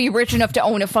poet would be rich enough to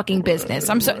own a fucking business.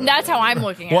 That's how I'm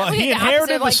looking at it. Well, he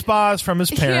inherited the spas from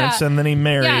his parents and then he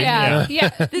married. Yeah.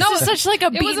 This is such like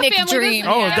a beatnik dream.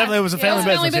 Oh, definitely it was a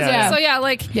family business.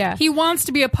 So he wants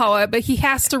to be a poet, but he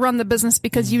has to run the business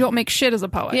because you don't make shit as a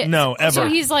poet. No, ever. So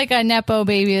he's like a Nepo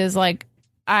baby is like,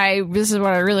 this is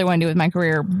what I really want to do with my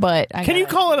career, but can you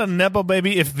call it a Nepo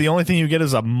baby if the only thing you get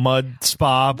is a mud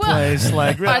spa place?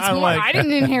 I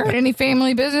didn't inherit any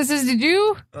family businesses, did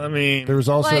you? I mean, there was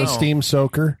also a steam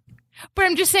soaker. But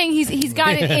I'm just saying he's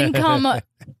got an income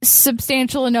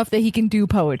substantial enough that he can do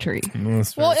poetry. Well,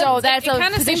 so that's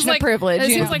a position of privilege.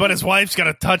 But his wife's got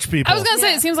to touch people. I was going to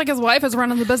say, it seems like his wife is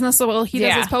running the business, so he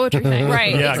does his poetry thing.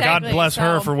 Right. Yeah, exactly. God bless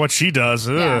her for what she does.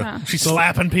 She's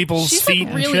slapping people's feet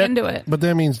and really shit. Into it. But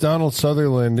that means Donald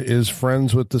Sutherland is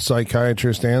friends with the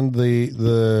psychiatrist and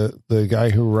the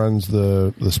guy who runs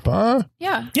the spa?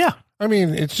 Yeah. Yeah. I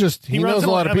mean, it's just he knows a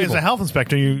lot of people. As a health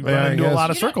inspector, you do a lot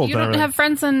of circles. You don't have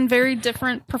friends in very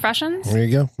different professions? There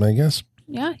you go, I guess.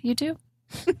 Yeah, you do.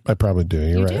 I probably do.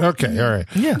 You're right. Okay, all right.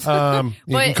 Yeah.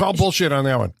 You can call bullshit on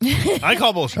that one. I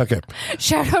call bullshit. Okay.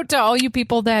 Shout out to all you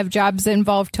people that have jobs that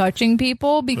involve touching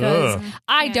people because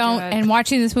I don't. And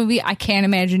watching this movie, I can't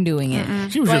imagine doing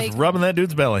it. She was just rubbing that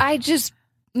dude's belly. I just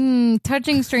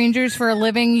touching strangers for a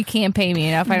living. You can't pay me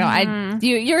enough.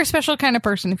 You're a special kind of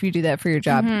person if you do that for your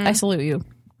job. I salute you.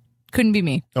 Couldn't be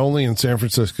me. Only in San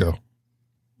Francisco.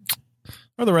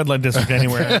 Or the red light district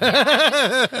anywhere.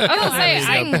 I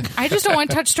just don't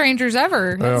want to touch strangers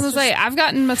ever. I was gonna say, I've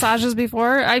gotten massages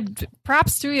before.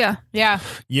 Props to you. Yeah.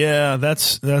 Yeah,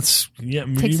 that's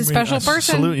Takes a special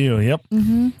person. Salute you. Yep.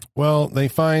 Mm-hmm. Well, they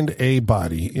find a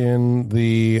body in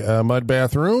the mud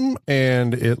bathroom,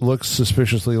 and it looks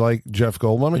suspiciously like Jeff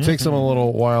Goldblum. It takes them a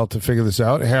little while to figure this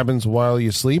out. It happens while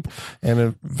you sleep,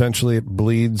 and eventually it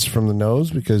bleeds from the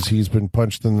nose because he's been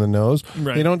punched in the nose.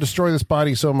 Right. They don't destroy this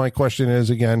body, so my question is,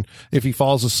 again, if he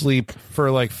falls asleep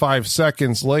for like 5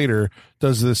 seconds later,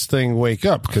 does this thing wake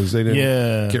up? Because they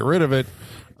didn't get rid of it.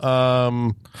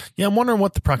 I'm wondering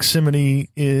what the proximity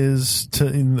is to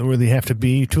where they have to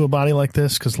be to a body like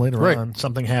this, because later on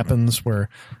something happens where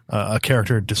a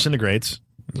character disintegrates,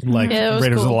 like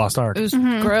Raiders of the Lost Ark. It was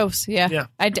gross. Yeah.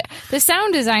 The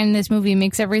sound design in this movie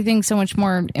makes everything so much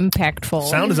more impactful.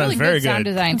 Sound design is very good. Sound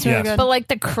design, really good. But like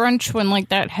the crunch when like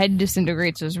that head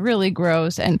disintegrates is really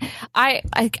gross. And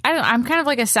I'm kind of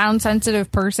like a sound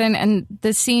sensitive person. And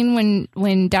the scene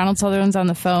when Donald Sutherland's on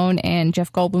the phone and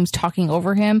Jeff Goldblum's talking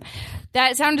over him,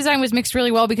 that sound design was mixed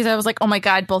really well because I was like, oh my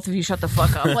God, both of you shut the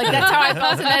fuck up. Like that's how I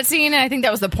felt in that scene. And I think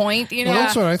that was the point, you know? Well,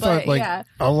 that's what I thought. Like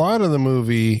a lot of the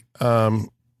movie,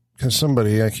 because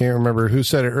somebody, I can't remember who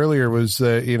said it earlier, was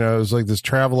that, it was like this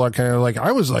travelogue kind of like,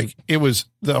 I was like, it was,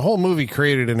 the whole movie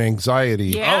created an anxiety.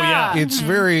 Yeah. Oh, yeah. It's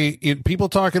very, people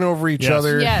talking over each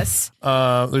other. Yes.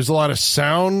 There's a lot of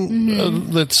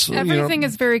sound that's, everything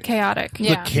is very chaotic.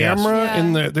 The camera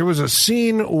in there was a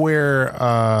scene where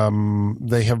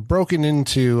they have broken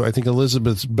into, I think,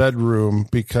 Elizabeth's bedroom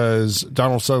because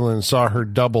Donald Sutherland saw her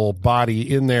double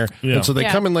body in there. Yeah. And so they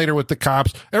come in later with the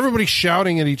cops. Everybody's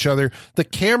shouting at each other. The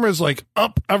camera's like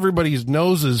up everybody's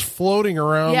noses, floating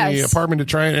around the apartment to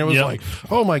try, and it was like,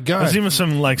 oh my God. There's even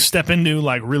some like step into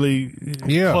like really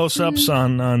close ups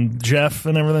on Jeff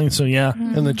and everything. So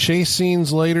and the chase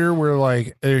scenes later were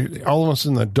like almost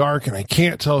in the dark, and I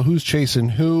can't tell who's chasing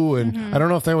who, and I don't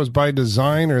know if that was by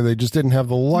design or they just didn't have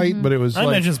the light, but it was. I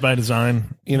imagine it's by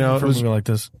design. It for was a movie like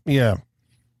this. Yeah.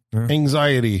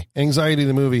 Anxiety,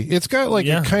 the movie. It's got like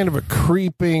a kind of a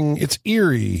creeping. It's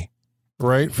eerie.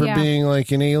 Right? For being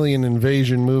like an alien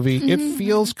invasion movie. It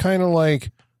feels kind of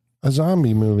like a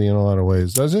zombie movie in a lot of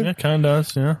ways, does it? Yeah, kind of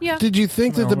does, yeah. Did you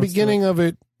think that the beginning of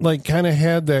it like kind of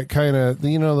had that kind of,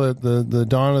 the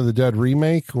Dawn of the Dead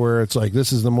remake where it's like,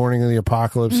 this is the morning of the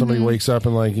apocalypse, somebody wakes up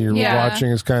and like you're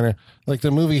watching is kind of like the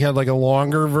movie had like a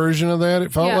longer version of that,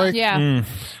 it felt like. Yeah.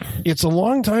 It's a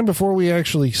long time before we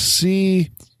actually see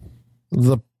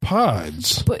the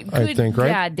pods, but I think, right?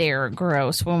 Yeah, they're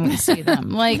gross when we see them.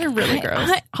 Like they're really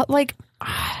gross.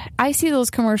 I see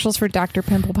those commercials for Dr.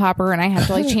 Pimple Popper, and I have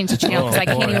to like change the channel because I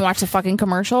can't even watch the fucking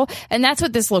commercial. And that's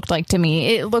what this looked like to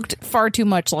me. It looked far too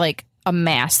much like a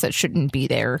mass that shouldn't be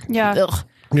there. Yeah. Ugh.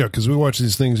 Yeah, because we watch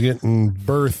these things getting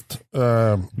birthed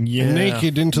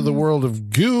naked into the world of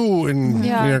goo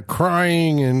and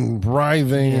crying and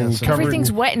writhing and covered.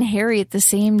 Everything's wet and hairy at the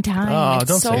same time. Oh,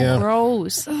 it's so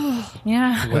gross.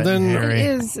 Yeah. And then it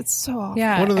is. It's so awful.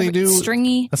 Yeah. What do they do?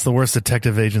 Stringy. That's the worst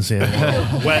detective agency in the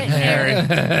world. Wet and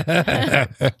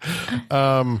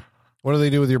hairy. What do they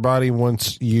do with your body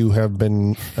once you have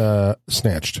been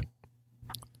snatched?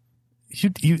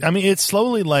 I mean, it's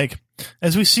slowly like,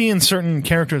 as we see in certain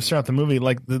characters throughout the movie,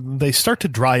 like they start to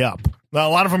dry up. A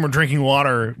lot of them are drinking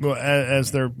water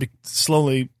as they're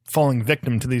slowly falling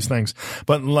victim to these things,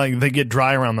 but like they get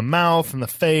dry around the mouth and the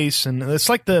face, and it's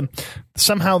like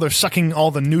somehow they're sucking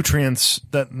all the nutrients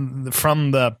that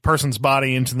from the person's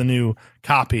body into the new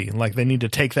copy. Like they need to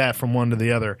take that from one to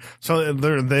the other, so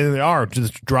they are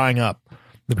just drying up.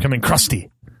 They're becoming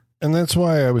crusty. And that's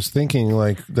why I was thinking,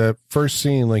 like, that first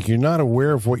scene, like, you're not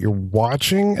aware of what you're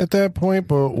watching at that point,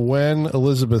 but when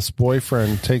Elizabeth's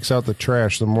boyfriend takes out the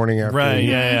trash the morning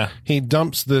after, he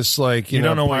dumps this, like, you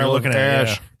don't know what you're looking at.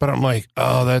 Yeah. But I'm like,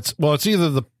 oh, it's either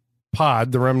the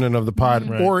pod, the remnant of the pod,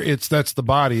 or that's the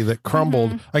body that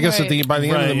crumbled. I guess by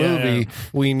the end of the movie,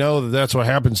 we know that that's what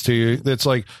happens to you. It's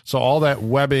like, so all that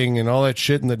webbing and all that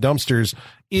shit in the dumpsters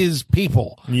is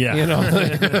people. Yeah.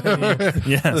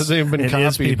 Yes. They've been copied.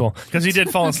 Is people. Because he did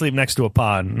fall asleep next to a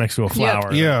pod, next to a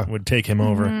flower. Yeah. Would take him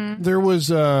over. There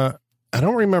was, I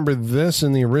don't remember this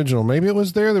in the original. Maybe it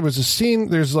was there. There was a scene.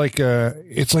 There's like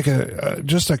it's like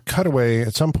just a cutaway.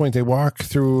 At some point, they walk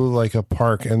through like a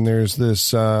park, and there's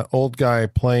this old guy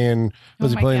playing.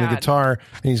 Was he playing the guitar?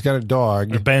 And he's got a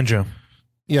dog, a banjo.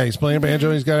 Yeah, he's playing a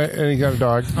banjo. He's got a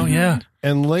dog. Oh yeah.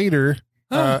 And later,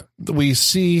 we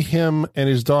see him and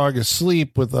his dog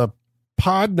asleep with a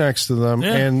pod next to them,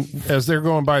 and as they're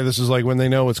going by, this is like when they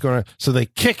know what's going on. So they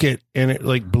kick it, and it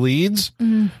like bleeds,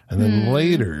 and then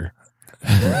later.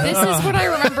 This is what I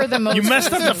remember the most. You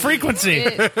messed up the frequency.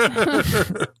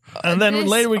 And then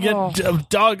later we get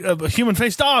a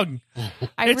human-faced dog.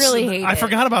 I really hate it. I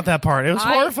forgot about that part. It was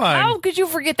horrifying. How could you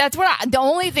forget? That's the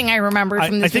only thing I remembered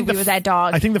from this movie was that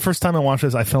dog. I think the first time I watched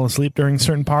this, I fell asleep during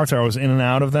certain parts, or I was in and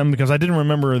out of them because I didn't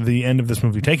remember the end of this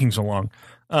movie taking so long.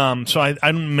 So I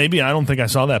don't think I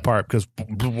saw that part because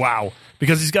wow,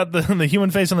 because he's got the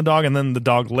human face on the dog, and then the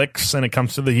dog licks, and it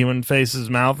comes to the human face's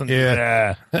mouth, and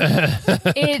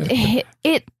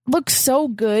it looks so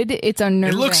good. It's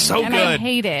unnerving. It looks so and good. I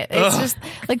hate it. It's just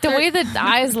like the way the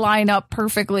eyes line up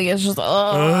perfectly. It's just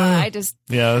that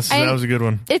was a good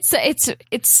one.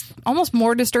 It's almost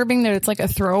more disturbing that it's like a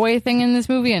throwaway thing in this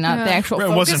movie and not the actual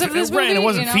focus of this movie. And it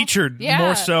wasn't featured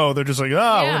more so. They're just like, we're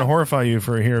going to horrify you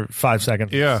for here 5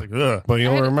 seconds. Yeah, like, but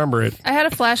you'll remember it. I had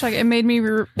a flashback. It made me.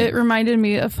 It reminded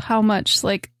me of how much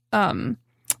like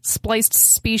spliced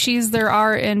species there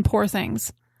are in Poor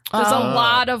Things. There's a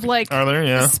lot of like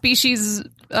species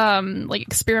like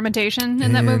experimentation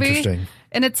in that movie,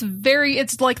 and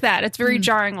it's like that. It's very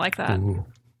jarring like that. Ooh.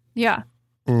 Yeah.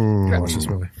 Watch this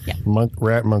movie. Yeah.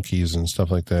 Rat monkeys and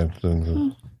stuff like that.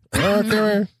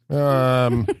 Okay.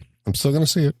 I'm still going to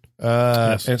see it.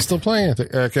 And it's still playing, I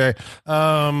think. Okay.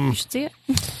 You should see it.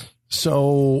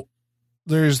 So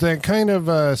there's that kind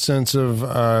of sense of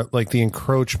like the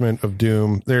encroachment of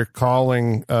doom. They're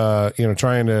calling,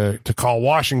 trying to call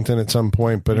Washington at some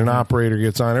point, but an operator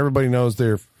gets on. Everybody knows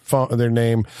their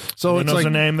name. So Everyone it's knows like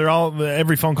their name. They're all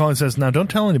every phone call says, "Now don't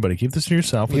tell anybody. Keep this to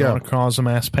yourself. We don't want to cause a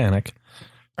mass panic."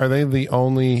 Are they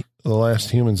the last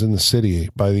humans in the city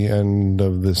by the end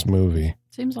of this movie?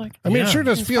 Seems like. I mean, it sure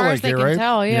does feel like it, right?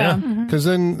 Tell, yeah. Because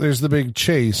then there's the big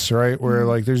chase, right? Where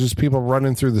like there's just people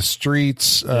running through the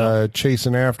streets,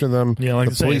 chasing after them. Yeah, like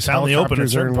the police out in the open at a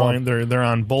certain point. They're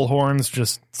on bullhorns,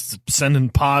 just sending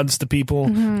pods to people.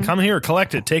 Come here,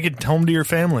 collect it, take it home to your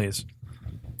families.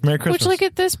 Merry Christmas. Which, like,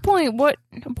 at this point, what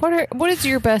is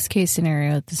your best case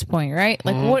scenario at this point, right?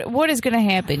 Like, what is going to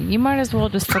happen? You might as well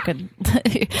just fucking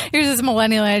here's this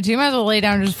millennial adage. You might as well lay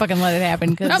down and just fucking let it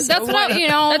happen. Because that's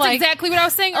exactly what I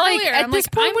was saying earlier. At this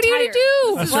point, what are you going to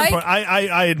do? At this point,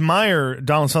 I admire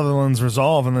Donald Sutherland's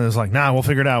resolve, and then it's like, nah, we'll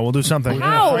figure it out. We'll do something.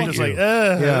 How? Just like,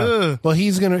 Well,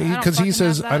 he's gonna because he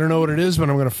says, I don't know what it is, but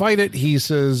I'm gonna fight it. He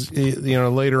says,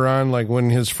 later on, like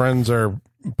when his friends are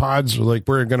pods, like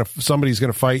somebody's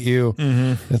gonna fight you.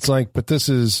 It's like, but this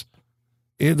is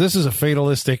a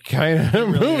fatalistic kind of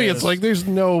movie. It's like there's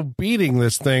no beating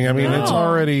this thing. I mean, it's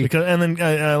already and then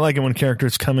I like it when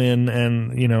characters come in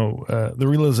and the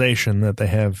realization that they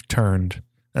have turned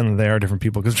and they are different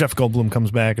people, because Jeff Goldblum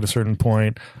comes back at a certain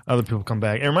point, other people come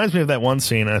back. It reminds me of that one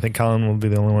scene, and I think Colin will be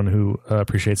the only one who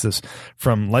appreciates this,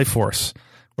 from Life Force,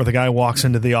 where the guy walks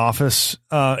into the office.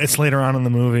 It's later on in the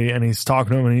movie, and he's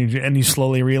talking to him, and you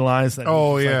slowly realize that.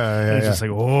 It's just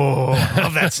like, oh, I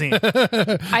love that scene.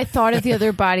 I thought of the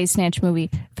other body snatch movie.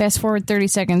 Fast forward 30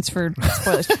 seconds for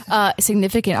spoilers.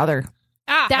 Significant Other.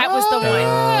 That was the one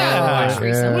that I watched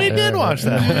recently. We did watch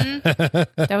that.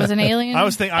 That was an alien. I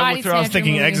was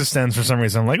thinking movie. Existence for some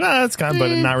reason. I'm like, that's kind of, but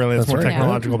not really. It's more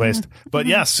technological based. But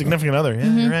yes, Significant Other.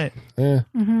 Yeah, you're right. Yeah,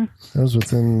 that was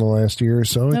within the last year or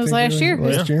so. That was last year.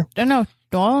 Last year. I don't know.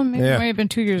 Well, maybe it might have been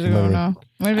 2 years ago now.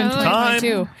 Might have been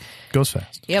 2022. Goes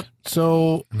fast. Yep.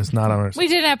 So and it's not on our. We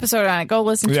did an episode on it. Go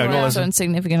listen to an episode on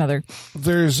Significant Other.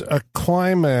 There's a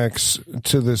climax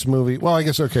to this movie. Well, I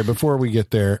guess before we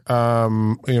get there,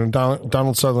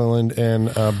 Donald Sutherland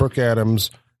and Brooke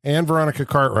Adams and Veronica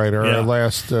Cartwright are our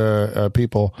last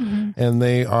people, and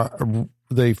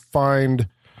they find.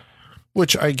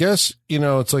 Which I guess,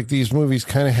 it's like these movies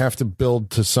kind of have to build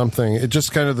to something. It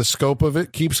just kind of the scope of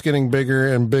it keeps getting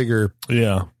bigger and bigger.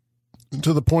 Yeah.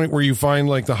 To the point where you find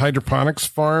like the hydroponics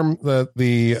farm that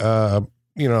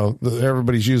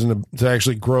everybody's using to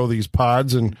actually grow these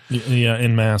pods and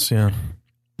in mass. Yeah.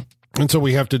 And so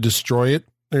we have to destroy it.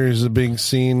 There's a big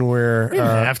scene where we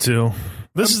have to.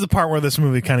 This is the part where this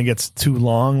movie kind of gets too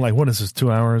long. Like, what is this, 2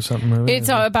 hours something? Movie? It's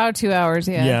about 2 hours,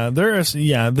 yeah.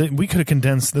 Yeah, we could have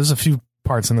condensed. There's a few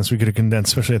parts in this we could have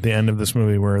condensed, especially at the end of this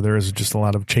movie where there is just a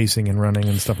lot of chasing and running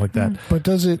and stuff like that. But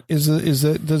does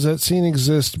that scene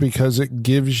exist because it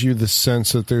gives you the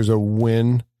sense that there's a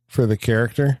win for the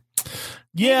character?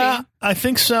 Yeah, maybe. I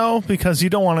think so, because you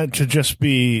don't want it to just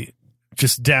be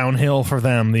downhill for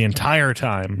them the entire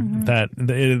time.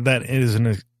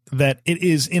 That it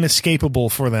is inescapable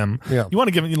for them. Yeah. You want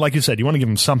to give them, like you said,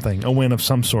 something, a win of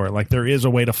some sort. Like there is a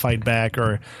way to fight back,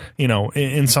 or,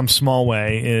 in some small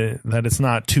way that it's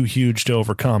not too huge to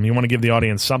overcome. You want to give the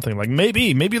audience something like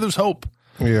maybe there's hope.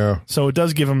 Yeah. So it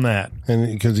does give him that. And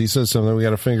because he says something, we got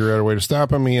to figure out a way to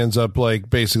stop him. He ends up like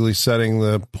basically setting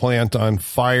the plant on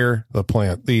fire,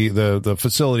 the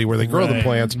facility where they grow the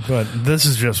plants. But this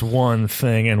is just one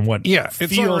thing and what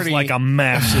feels already like a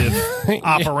massive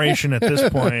operation at this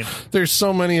point. There's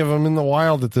so many of them in the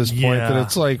wild at this point that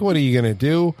it's like, what are you going to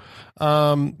do?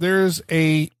 There's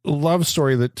a love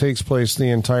story that takes place the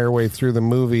entire way through the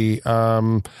movie.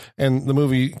 And the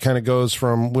movie kind of goes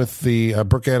from with the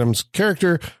Brooke Adams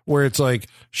character where it's like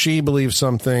she believes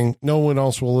something, no one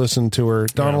else will listen to her.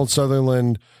 Donald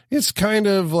Sutherland is kind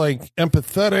of like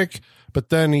empathetic, but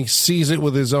then he sees it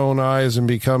with his own eyes and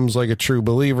becomes like a true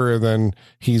believer. Then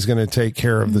he's going to take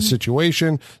care of the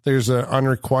situation. There's an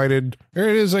unrequited, there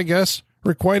it is, I guess.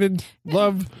 Requited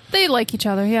love. They like each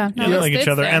other, yeah. They like each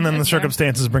other, and then the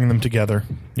circumstances bring them together.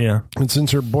 Yeah. And since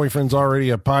her boyfriend's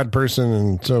already a pod person,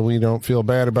 and so we don't feel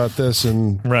bad about this,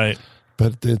 and right.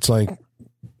 But it's like,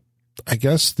 I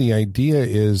guess the idea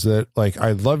is that, like,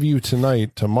 I love you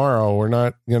tonight, tomorrow, we're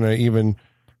not going to even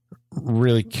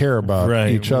really care about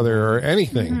each other or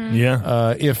anything. Mm-hmm.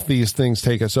 Yeah. If these things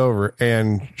take us over,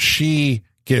 and she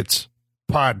gets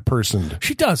pod personed.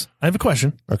 She does. I have a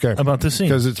question. Okay. About this scene.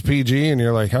 Because it's PG and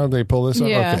you're like, how'd they pull this up?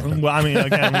 Yeah. Okay. Well, I mean,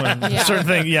 again, certain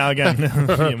thing. Yeah, again.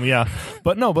 Yeah.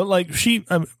 But no, but like she,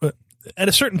 at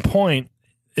a certain point,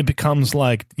 it becomes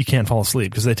like you can't fall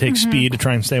asleep because they take speed to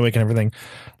try and stay awake and everything.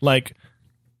 Like,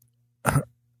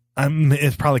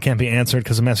 it probably can't be answered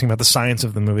because I'm asking about the science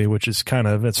of the movie, which is kind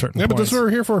of at certain points. But that's what we're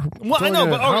here for. Well, I know,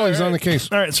 but Holly's on the case.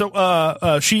 All right,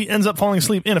 so she ends up falling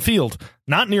asleep in a field,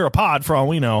 not near a pod for all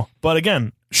we know. But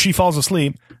again, she falls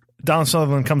asleep. Donald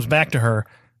Sutherland comes back to her.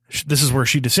 This is where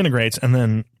she disintegrates, and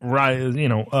then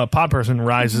a pod person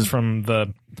rises from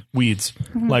the weeds.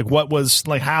 Like, what was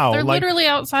like how? They're like, literally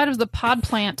outside of the pod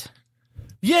plant.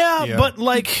 Yeah, but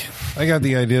like, I got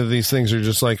the idea that these things are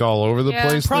just like all over the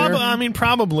place. I mean,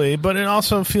 probably, but it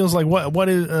also feels like what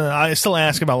is? I still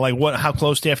ask about like how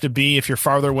close do you have to be if you're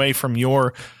farther away from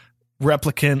your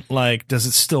replicant? Like, does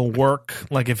it still work?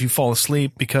 Like, if you fall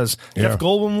asleep, because Jeff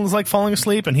Goldblum was like falling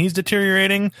asleep and he's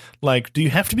deteriorating. Like, do you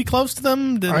have to be close to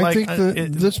them? I think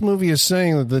this movie is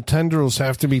saying that the tendrils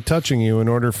have to be touching you in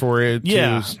order for it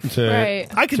to right.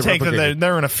 I can take that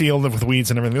they're in a field with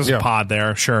weeds and everything. There's a pod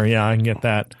there. Sure. Yeah, I can get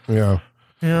that. Yeah.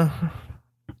 Yeah.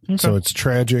 Okay. So it's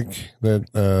tragic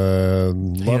that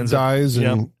love dies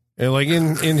and like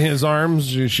in his arms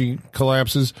she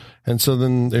collapses, and so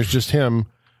then there's just him.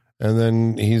 And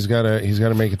then he's got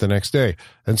to make it the next day.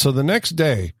 And so the next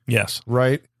day,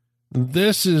 right?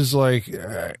 This is like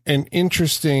an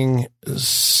interesting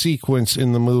sequence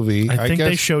in the movie. I think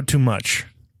they showed too much.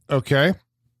 Okay.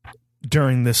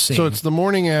 During this scene. So it's the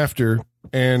morning after,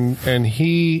 and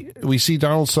we see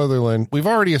Donald Sutherland. We've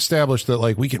already established that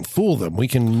like we can fool them. We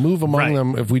can move among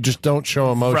them if we just don't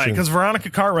show emotion. Right, because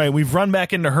Veronica Cartwright, we've run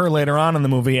back into her later on in the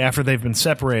movie after they've been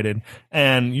separated.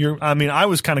 And I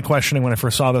was kind of questioning when I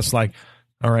first saw this, like,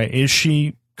 all right, is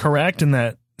she correct in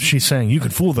that she's saying you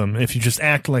can fool them if you just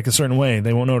act like a certain way,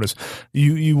 they won't notice.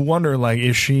 You wonder, like,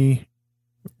 is she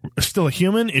still a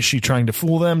human? Is she trying to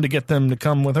fool them to get them to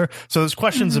come with her? So there's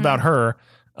questions about her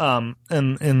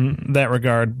in that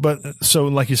regard. But so,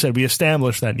 like you said, we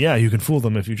established that, you can fool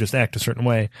them if you just act a certain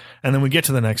way. And then we get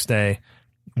to the next day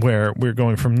where we're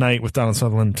going from night with Donald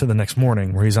Sutherland to the next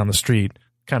morning where he's on the street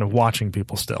kind of watching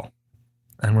people still.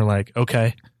 And we're like,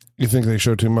 okay. You think they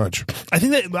show too much? I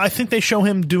think they show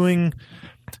him doing,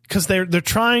 because they're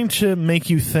trying to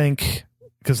make you think,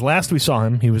 because last we saw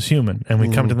him, he was human, and we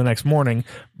come to the next morning,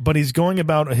 but he's going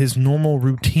about his normal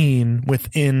routine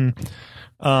within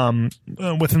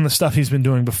the stuff he's been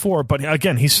doing before. But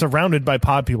again, he's surrounded by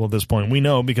pod people at this point. We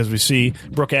know because we see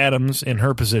Brooke Adams in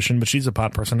her position, but she's a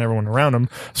pod person, everyone around him.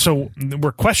 So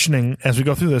we're questioning as we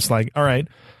go through this, like, all right,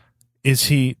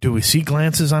 do we see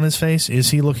glances on his face?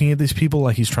 Is he looking at these people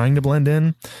like he's trying to blend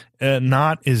in?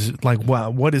 What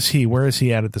is he? Where is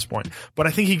he at this point? But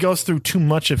I think he goes through too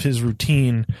much of his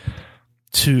routine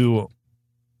to,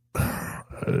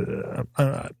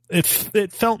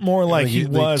 it felt more like he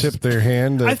was. They tipped their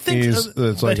hand. I think he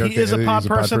is a pod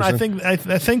person. I think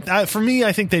for me,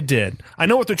 I think they did. I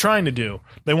know what they're trying to do.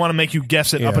 They want to make you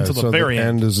guess it up until the very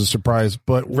end. Is a surprise.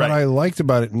 But what I liked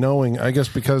about it, knowing, I guess,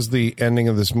 because the ending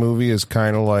of this movie is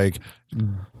kind of like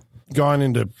gone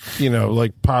into,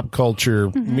 like pop culture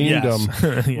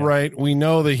memedom, right? We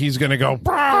know that he's going to go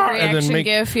and then make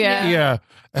gif,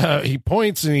 he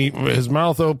points and his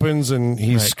mouth opens and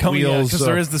he squeals. Because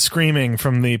there is the screaming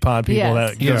from the pod people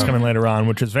that's coming later on,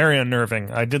 which is very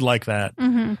unnerving. I did like that.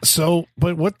 Mm-hmm. So,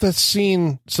 but what the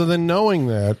scene? So then, knowing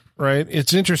that, right?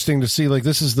 It's interesting to see. Like,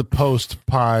 this is the post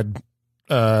pod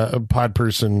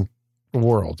person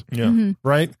world. Yeah.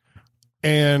 Right?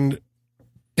 And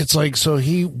it's like, so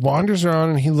he wanders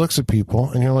around and he looks at people,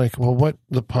 and you're like, well, what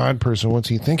the pod person? What's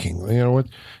he thinking? You know what?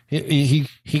 He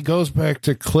goes back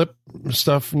to clip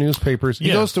stuff, newspapers.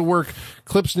 He goes to work,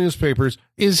 clips newspapers.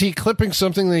 Is he clipping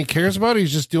something that he cares about? Or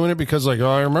he's just doing it because, like, oh,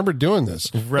 I remember doing this.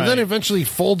 Right. And then eventually he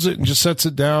folds it and just sets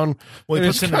it down. Well, he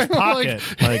puts it in his pocket.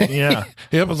 Like, yeah.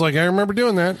 Yep. It's like, I remember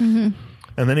doing that. Mm-hmm.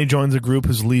 And then he joins a group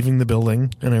who's leaving the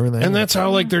building and everything. And that's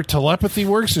how, like, their telepathy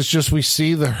works. It's just we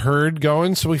see the herd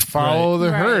going, so we follow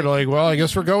the herd. Like, well, I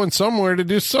guess we're going somewhere to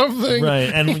do something.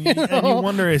 Right. And and you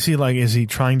wonder, is he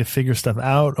trying to figure stuff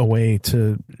out, a way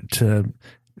to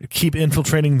keep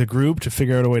infiltrating the group, to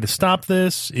figure out a way to stop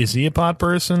this? Is he a pod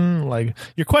person? Like,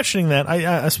 you're questioning that.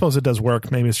 I suppose it does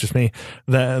work. Maybe it's just me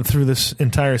that through this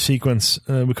entire sequence,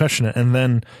 we question it. And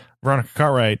then Veronica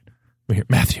Cartwright, we hear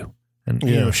Matthew. And,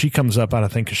 you know, she comes up out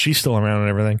of thing because she's still around and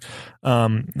everything.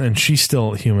 And she's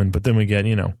still human. But then we get,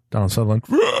 Donald Sutherland.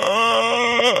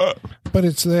 But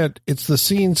it's the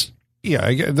scenes.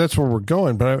 Yeah, that's where we're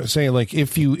going. But I was saying, like,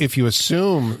 if you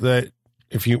assume that,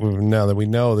 now that we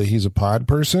know that he's a pod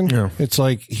person, it's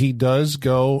like he does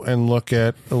go and look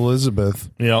at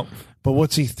Elizabeth. Yep. But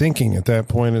what's he thinking at that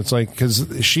point? It's like, because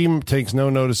she takes no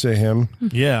notice of him.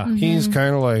 Yeah. Mm-hmm. He's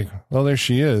kind of like, well, there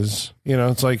she is.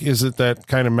 It's like, is it that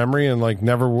kind of memory? And like,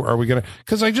 never are we going to,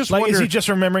 because I just like, wonder. Is he just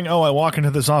remembering, I walk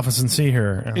into this office and see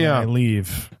her and I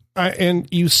leave? And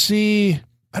you see,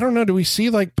 I don't know, do we see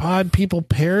like pod people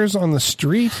pairs on the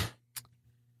street?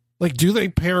 Like, do they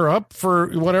pair up for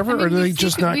whatever, or do they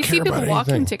just not care about anything? We see people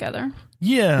walking together.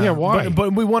 Yeah. Yeah, why?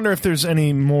 But we wonder if there's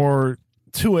any more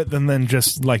to it than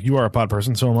just like, you are a pod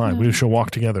person, so am I. We should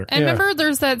walk together. And remember,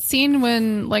 there's that scene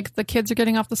when like the kids are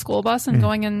getting off the school bus and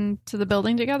going into the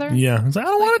building together. Yeah, it's like, I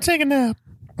don't want to take a nap.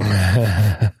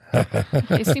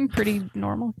 They seem pretty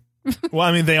normal. Well,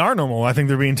 I mean, they are normal. I think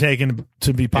they're being taken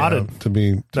to be potted.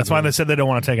 That's why they said they don't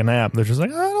want to take a nap. They're just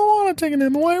like, I don't want to take a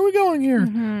nap. Why are we going here?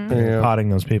 Potting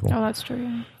those people. Oh, that's true.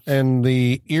 Yeah. And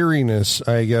the eeriness,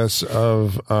 I guess,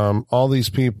 of all these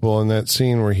people in that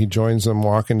scene where he joins them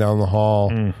walking down the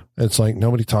hall. It's like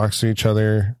nobody talks to each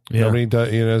other. Yeah. Nobody does.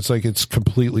 It's like it's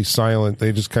completely silent.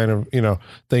 They just kind of,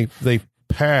 they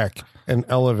pack an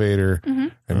elevator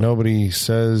and nobody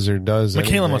says or does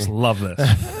Michaela anything. must love this.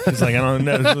 She's like, I don't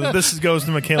know. This goes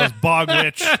to Michaela's bog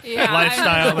witch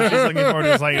lifestyle that she's looking forward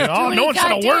to. It's like, no one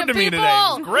said a word to me today.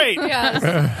 It's great.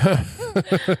 Yes.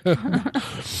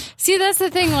 See, that's the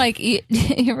thing. Like, you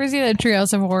ever see that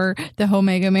Treehouse of Horror, the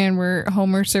Omega Man, where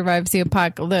Homer survives the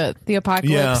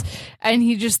apocalypse, and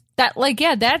he just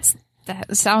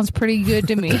that sounds pretty good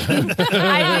to me.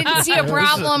 I didn't see a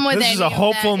problem with it. This is a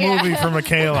hopeful movie for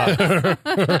Michaela.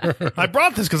 I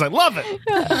brought this because I love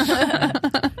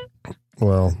it.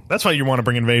 Well, that's why you want to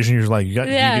bring Invasion. You're like,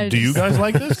 do you guys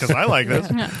like this? Because I like this.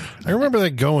 I remember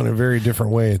that going a very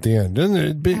different way at the end. Doesn't it?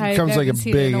 It becomes like a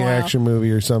big action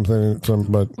movie or something.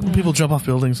 But people jump off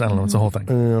buildings. I don't know. It's the whole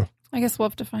thing. I guess we'll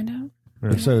have to find out.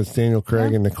 They said it's Daniel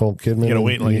Craig and Nicole Kidman. You gotta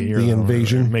wait like a year. The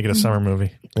Invasion. Make it a summer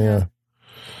movie. Yeah.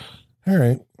 All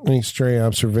right. Any stray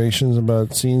observations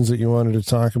about scenes that you wanted to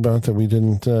talk about that we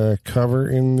didn't cover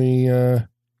in the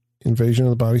Invasion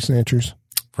of the Body Snatchers?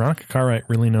 Veronica Cartwright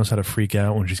really knows how to freak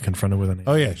out when she's confronted with an alien.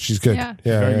 Oh, yeah. She's good. Yeah.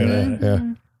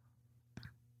 Yeah.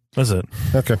 That's it.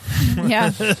 Okay.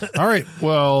 Yeah. All right.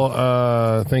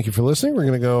 Well, thank you for listening. We're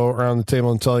going to go around the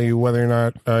table and tell you whether or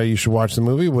not you should watch the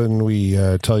movie when we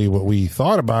tell you what we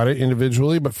thought about it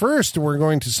individually. But first, we're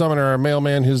going to summon our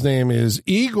mailman. His name is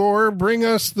Igor. Bring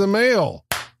us the mail.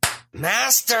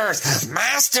 Masters,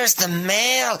 the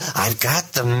mail. I've got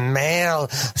the mail.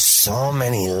 So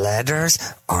many letters.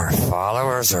 Our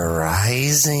followers are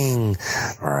rising.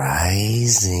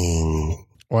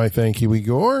 Why, thank you,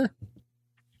 Igor.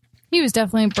 He was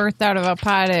definitely birthed out of a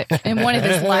pod in one of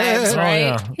his legs,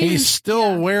 right? Yeah. He's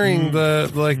still wearing the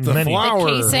flower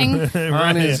The casing.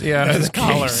 on his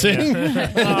collar. Casing.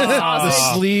 The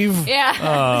sleeve.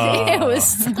 Yeah. It was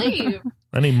sleeve.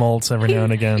 And he molts every now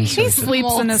and again. He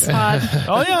sleeps in his pod.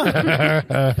 Oh,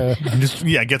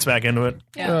 yeah. Gets back into it.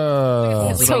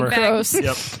 Yeah. It's so gross.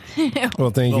 Yep. Well,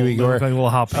 thank you, Igor. Like a little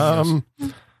hop.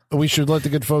 We should let the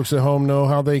good folks at home know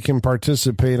how they can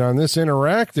participate on this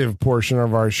interactive portion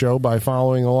of our show by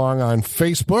following along on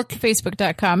Facebook.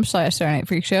 Facebook.com/Saturday Night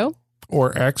Freak Show.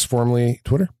 Or X, formerly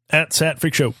Twitter.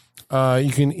 @SatFreakShow.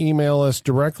 You can email us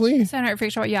directly.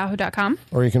 SaturdayNightFreakShow@yahoo.com.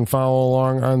 Or you can follow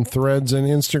along on Threads and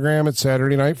Instagram at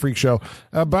Saturday Night Freak Show.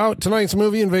 About tonight's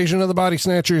movie, Invasion of the Body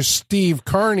Snatchers, Steve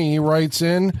Carney writes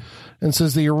in and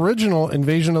says the original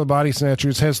Invasion of the Body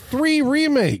Snatchers has 3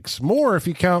 remakes. More if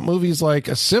you count movies like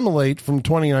Assimilate from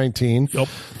 2019. Yep.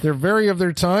 They're very of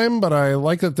their time, but I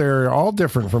like that they're all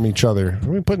different from each other. Are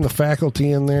we putting the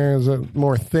Faculty in there? Is that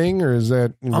more Thing, or is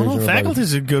that Invasion of the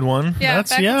Faculty's a good one. Yeah,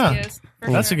 Faculty is.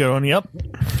 That's a good one. Yep.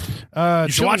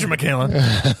 You should watch it, Michaela.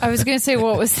 I was going to say,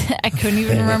 I couldn't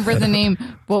even remember the name.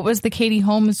 What was the Katie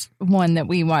Holmes one that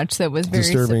we watched that was very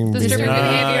Disturbing Disturbing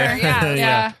behavior.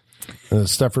 Yeah. The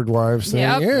Stepford Wives thing.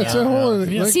 Yep. Yeah, it's a whole...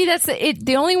 like- See, that's it.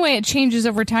 The only way it changes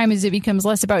over time is it becomes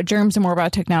less about germs and more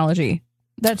about technology.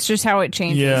 That's just how it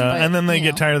changes. Yeah, but, and then they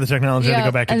get tired of the technology to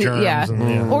go back to germs.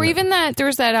 Yeah. Or even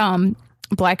there's that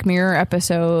Black Mirror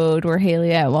episode where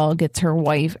Haley Atwell gets her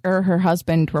wife or her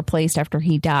husband replaced after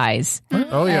he dies.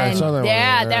 Oh, yeah, I saw that one.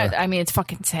 Yeah, I mean, it's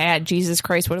fucking sad. Jesus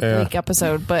Christ, what a bleak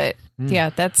episode. But yeah,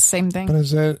 that's the same thing. But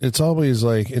is that... It's always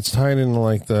like... It's tied into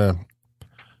like the...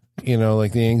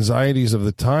 like the anxieties of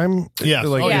the time. Yeah.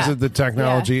 Is it the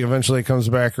technology? Eventually it comes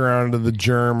back around to the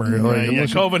germ, or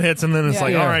COVID hits, and then it's all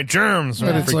right, germs.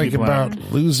 But it's like about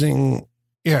losing.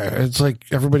 Yeah, it's like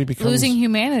everybody becomes losing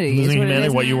humanity. Losing humanity,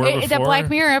 what you were before. That Black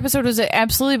Mirror episode was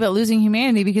absolutely about losing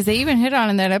humanity, because they even hit on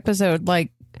in that episode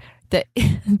like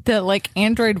the like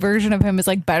android version of him is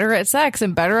like better at sex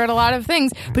and better at a lot of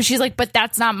things, but she's like, but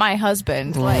that's not my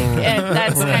husband. Like, and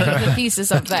that's kind of the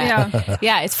thesis of that.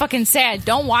 Yeah, it's fucking sad.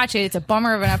 Don't watch it. It's a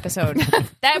bummer of an episode.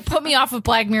 That put me off of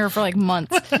Black Mirror for like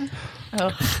months.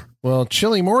 Well,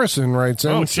 Chili Morrison writes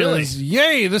in and says,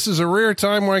 "Yay! This is a rare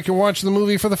time where I can watch the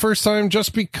movie for the first time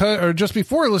just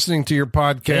before listening to your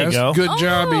podcast. There you go. Good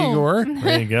job, Igor.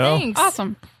 There you go. Thanks.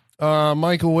 Awesome.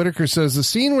 Michael Whitaker says the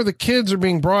scene where the kids are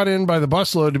being brought in by the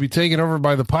busload to be taken over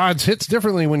by the pods hits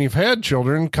differently when you've had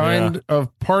children. Kind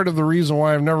of part of the reason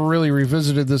why I've never really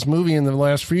revisited this movie in the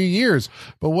last few years.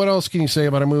 But what else can you say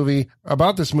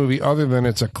about this movie other than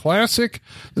it's a classic?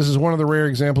 This is one of the rare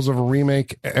examples of a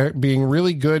remake being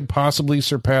really good, possibly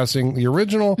surpassing the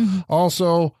original.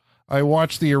 Also, I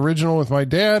watched the original with my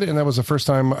dad, and that was the first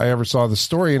time I ever saw the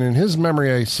story. And in his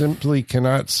memory, I simply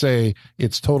cannot say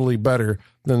it's totally better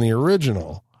than the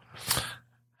original.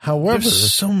 However,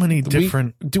 there's so many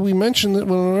different... Do we mention that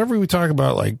whenever we talk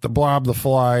about like the Blob, the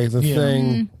Fly, the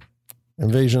Thing,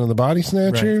 Invasion of the Body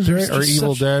Snatchers, right? Or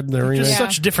Evil Dead, they're just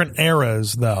such different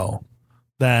eras, though,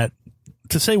 that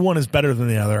to say one is better than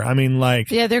the other, I mean, like...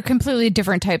 Yeah, they're completely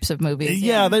different types of movies.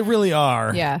 Yeah, they really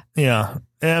are. Yeah. Yeah.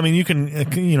 I mean, you can,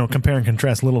 compare and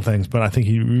contrast little things, but I think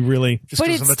you really, just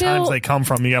because of the times they come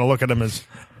from, you got to look at them as...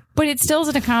 But it still is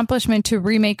an accomplishment to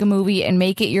remake a movie and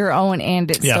make it your own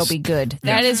and it still be good.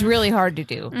 That is really hard to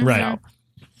do. Right.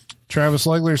 So. Travis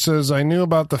Legler says, I knew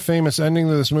about the famous ending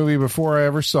to this movie before I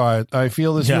ever saw it. I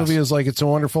feel this movie is like It's a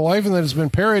Wonderful Life, and that it's been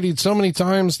parodied so many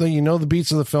times that you know the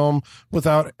beats of the film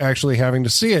without actually having to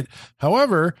see it.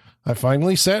 However, I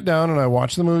finally sat down and I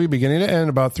watched the movie beginning to end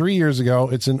about 3 years ago.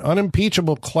 It's an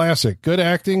unimpeachable classic. Good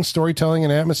acting, storytelling,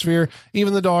 and atmosphere.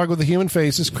 Even the dog with the human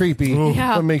face is creepy,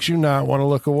 but makes you not want to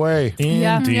look away.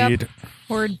 Indeed.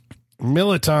 Word.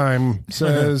 Militime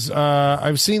says,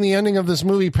 I've seen the ending of this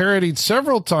movie parodied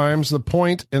several times, the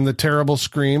point and the terrible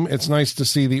scream. It's nice to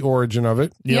see the origin of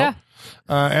it. Yeah.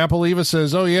 Apple Eva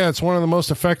says, oh yeah, it's one of the most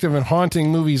effective and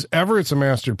haunting movies ever. It's a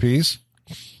masterpiece.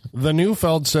 The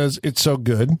Neufeld says, it's so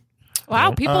good.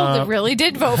 Wow, people really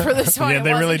did vote for this one. Yeah,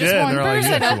 they really did. One They're like,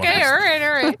 person. yeah, Okay, all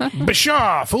right.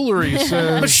 Bashaw Foolery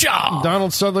says, Bashaw.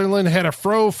 Donald Sutherland had a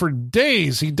fro for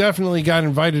days. He definitely got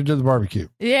invited to the barbecue.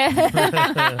 Yeah.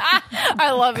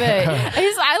 I love it.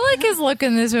 I like his look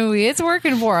in this movie. It's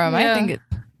working for him. Yeah. I think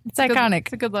it's iconic.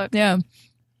 It's a good look. Yeah.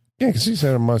 Yeah, because he's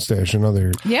had a mustache and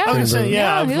other. Yeah, I was gonna say, he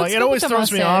like, looks it good always with the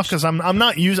throws me off because I'm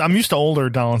used to older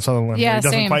Donald Sutherland. Yeah, he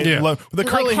doesn't same. quite Yeah. the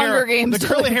curly like Hunger hair. Games The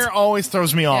curly hair always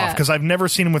throws me off because I've never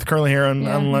seen him with curly hair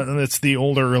unless it's the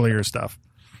older, earlier stuff.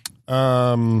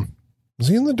 Was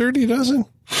he in the Dirty Dozen?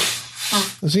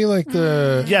 Was he like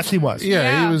the? Yes, he was.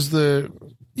 Yeah, he was the.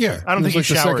 Yeah, I don't think was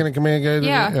he like the showered. second in command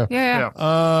guy.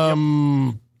 Yeah.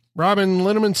 Robin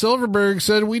Linneman Silverberg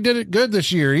said, we did it good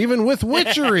this year, even with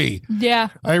witchery. Yeah.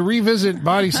 I revisit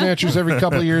Body Snatchers every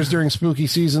couple of years during spooky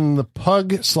season. The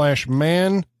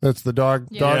pug/man, that's the dog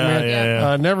man,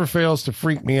 Yeah. never fails to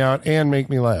freak me out and make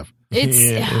me laugh.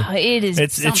 It is.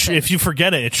 It's if you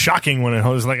forget it, it's shocking when it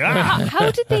was like.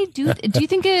 How did they do? Do you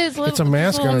think it's a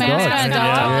mask on a dog? And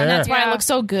that's why it looks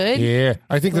so good. Yeah,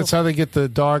 I think that's how they get the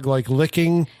dog like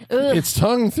licking its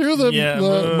tongue through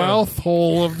the mouth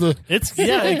hole of the.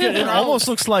 It almost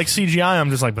looks like CGI. I'm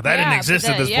just like, but that didn't exist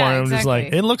at this point. I'm just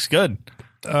like, it looks good.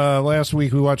 Last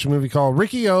week we watched a movie called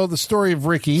Ricky-O, the story of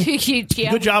Ricky.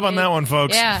 Good job on that one,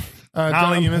 folks. Yeah.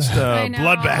 Holly, you missed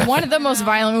Bloodbath. One of the most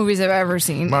violent movies I've ever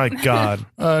seen. My God.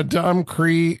 Dom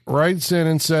Cree writes in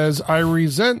and says, I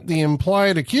resent the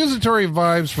implied accusatory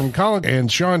vibes from Colin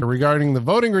and Sean regarding the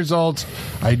voting results.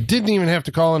 I didn't even have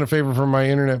to call in a favor from my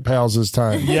internet pals this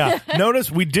time. Yeah.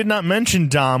 Notice we did not mention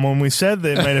Dom when we said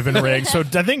that it might have been rigged. So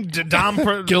I think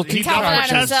Dom guilty. He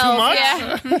protests too much.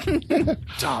 Yeah.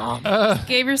 Dom.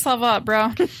 Gave yourself up,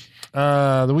 bro.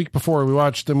 The week before, we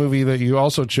watched a movie that you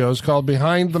also chose called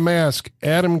Behind the Mask.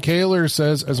 Adam Kaler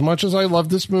says, as much as I love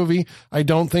this movie, I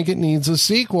don't think it needs a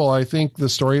sequel. I think the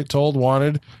story it told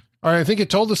I think it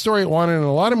told the story it wanted, and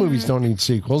a lot of movies don't need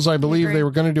sequels. I believe they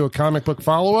were going to do a comic book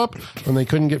follow-up when they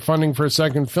couldn't get funding for a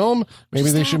second film.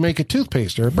 Maybe they should make a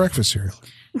toothpaste or a breakfast cereal.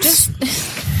 Just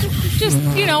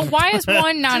why is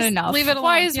one not enough? Leave it alone.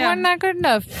 Why is one not good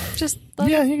enough? Just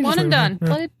one and done.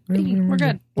 Let it be. We're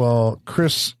good. Well,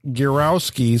 Chris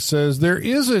Gierowski says there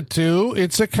is a 2.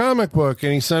 It's a comic book,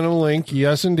 and he sent a link.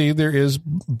 Yes, indeed, there is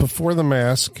Before the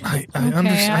Mask. I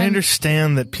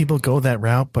understand that people go that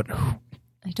route, but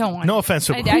I don't want. No offense.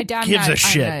 So who gives a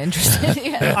shit? I'm not interested.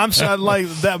 Yeah. I'm sorry. Like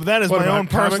that is my own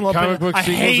personal opinion. I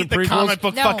hate the comic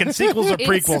book fucking sequels or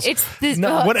prequels.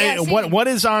 What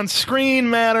is on screen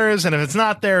matters, and if it's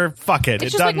not there, fuck it. It's it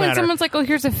just like doesn't when matter. someone's like, "Oh,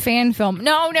 here's a fan film."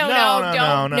 No.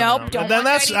 Don't. Then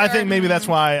that's. I think maybe that's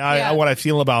why what I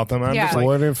feel about them. I'm just like,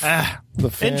 what if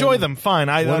enjoy them? Fine.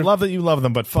 I love that you love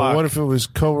them, but fuck. But what if it was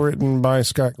co-written by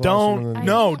Scott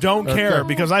Glasson? Don't care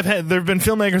because there've been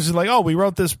filmmakers who's like, oh, we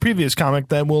wrote this previous comic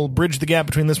that will bridge the gap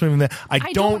between this movie and that. I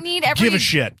don't need give a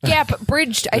shit. Gap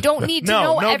bridged. I don't need to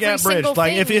know every gap bridged. single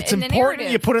like thing if it's important,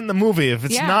 you put it in the movie. If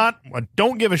it's not, I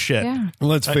don't give a shit. Yeah.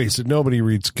 Let's face it, nobody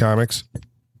reads comics.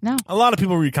 No. A lot of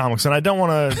people read comics, and I don't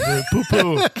want to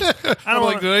poo-poo. I don't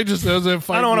want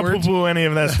to poo-poo any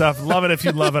of that stuff. Love it if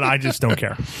you love it. I just don't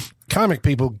care. Comic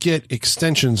people get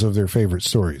extensions of their favorite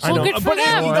stories. I know, good for but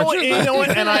them. you know what?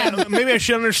 And maybe I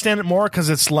should understand it more because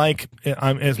it's like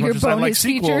as much as I like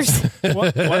sequels.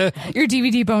 What? Your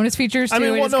DVD bonus features.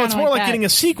 Too, it's more like getting a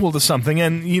sequel to something,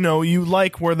 and you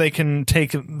like where they can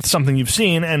take something you've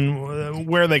seen and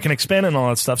where they can expand and all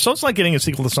that stuff. So it's like getting a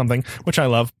sequel to something, which I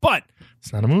love, but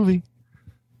it's not a movie.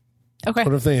 Okay.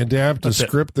 What if they adapt a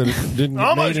script that didn't?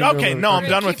 Almost. Okay, no, I'm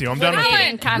done with you. I'm done with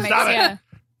you. Comics, Stop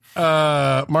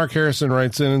it. Mark Harrison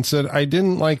writes in and said, I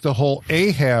didn't like the whole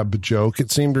Ahab joke. It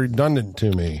seemed redundant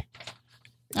to me.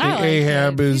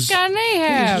 Ahab is... He's got an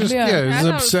Ahab. He's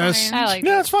obsessed. I like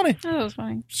it's funny. That was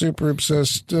funny. Super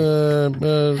obsessed.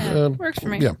 Works for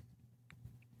me. Yeah.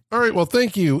 All right. Well,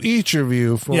 thank you, each of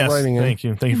you, for writing in. Thank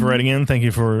you. Thank you for writing in. Thank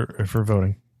you for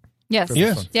voting. Yes.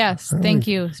 Thank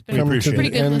you. It's been Coming to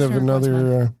appreciate the end of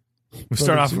another... we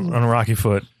start off on a rocky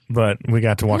foot, but we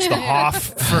got to watch the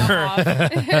Hoff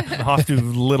the Hoff do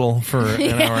little for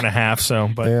an hour and a half. So,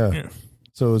 but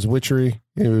So it was Witchery.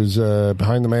 It was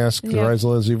Behind the Mask, The Rise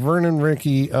of Leslie Vernon,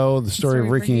 Ricky-O, The Story of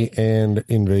Ricky, and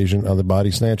Invasion of the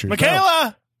Body Snatchers.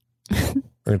 Michaela! I'm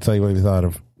going to tell you what we thought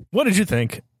of. What did you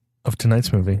think of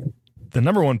tonight's movie? The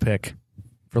number one pick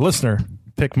for listener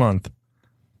pick month.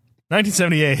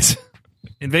 1978's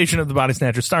Invasion of the Body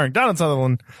Snatchers, starring Donald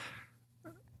Sutherland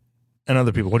and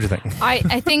other people. What do you think?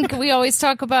 I think we always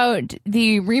talk about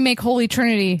the remake Holy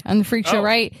Trinity on the Freak Show,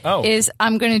 right? Is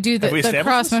I'm going to do the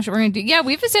cross motion. We're going to do. Yeah,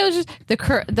 we've established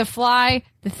the Fly,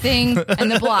 the Thing,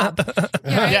 and the Blob.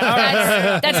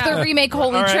 That's the remake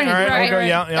Holy Trinity,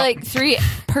 right? Like 3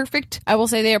 perfect. I will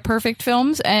say they are perfect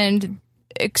films and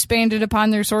expanded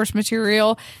upon their source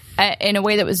material in a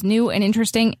way that was new and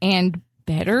interesting and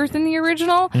better than the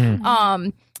original.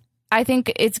 I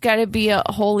think it's got to be a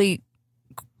holy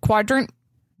quadrant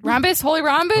rhombus, holy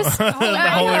rhombus, the holy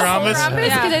rhombus.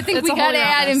 Because I think we got to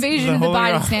add Invasion of the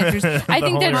Body Snatchers. I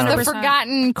think that's the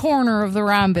forgotten corner of the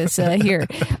rhombus here.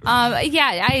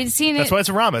 I've seen it. That's why it's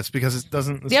a rhombus, because it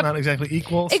doesn't. It's not exactly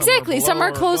equal. Exactly. Some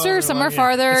are closer, some are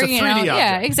farther. It's a 3D object.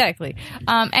 Yeah, exactly.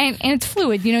 And it's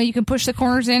fluid. You can push the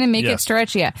corners in and make it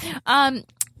stretch. Yeah.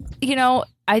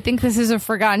 I think this is a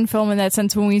forgotten film in that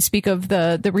sense when we speak of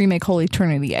the remake Holy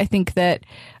Trinity. I think that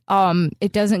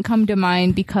it doesn't come to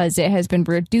mind because it has been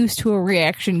reduced to a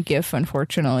reaction GIF,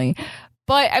 unfortunately.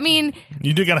 But, I mean...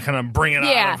 You do got to kind of bring it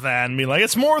out of that and be like,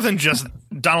 it's more than just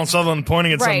Donald Sutherland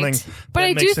pointing at something. But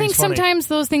I do think sometimes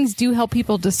those things do help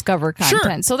people discover content.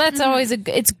 Sure. So that's always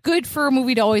it's good for a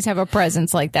movie to always have a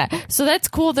presence like that. So that's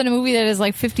cool that a movie that is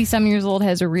like 50-some years old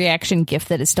has a reaction GIF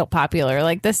that is still popular.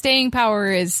 Like the staying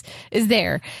power is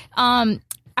there.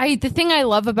 The thing I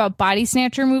love about body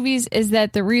snatcher movies is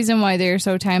that the reason why they're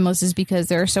so timeless is because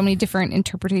there are so many different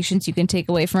interpretations you can take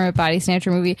away from a body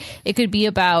snatcher movie. It could be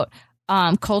about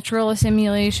cultural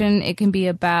assimilation. It can be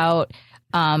about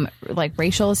like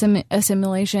racial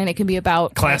assimilation. It can be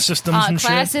about class systems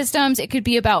and systems. It could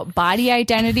be about body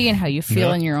identity and how you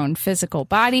feel in your own physical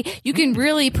body. You can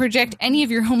really project any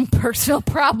of your own personal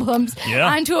problems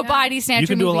onto a body snatcher. You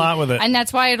can do a lot with it, and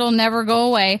that's why it'll never go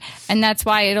away, and that's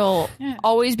why it'll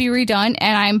always be redone.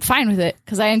 And I'm fine with it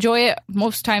because I enjoy it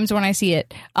most times when I see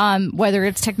it, whether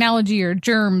it's technology or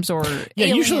germs or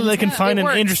aliens. Usually they can find an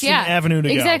interesting avenue to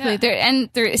go. Exactly.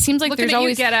 It seems like there's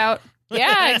always Get Out.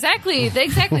 Yeah, exactly.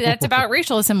 That's about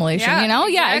racial assimilation,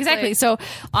 exactly. So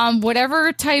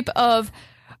whatever type of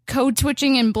code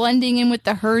switching and blending in with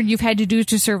the herd you've had to do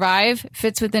to survive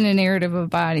fits within a narrative of a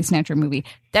body snatcher movie.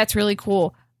 That's really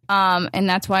cool. And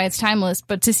that's why it's timeless.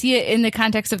 But to see it in the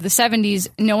context of the 70s,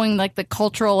 knowing like the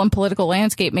cultural and political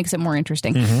landscape makes it more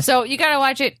interesting. Mm-hmm. So you got to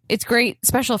watch it. It's great.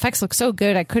 Special effects look so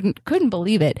good. I couldn't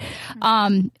believe it.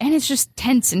 And it's just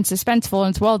tense and suspenseful, and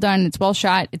it's well done. It's well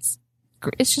shot. It's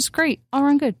just great. All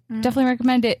around good. Definitely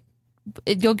recommend it.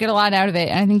 You'll get a lot out of it,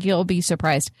 and I think you'll be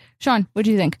surprised. Sean, what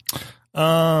do you think?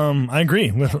 I agree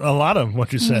with a lot of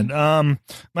what you said. My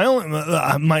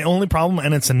only problem,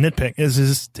 and it's a nitpick,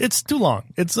 is it's too long.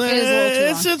 It's a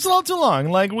little too long.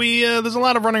 Like there's a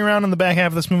lot of running around in the back half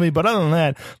of this movie, but other than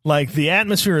that, like the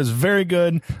atmosphere is very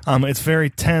good. It's very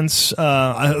tense.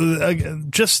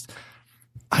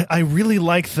 I really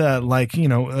like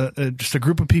the, just a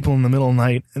group of people in the middle of the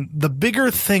night. The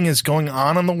bigger thing is going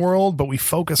on in the world, but we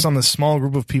focus on this small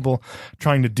group of people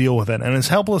trying to deal with it. And as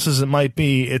helpless as it might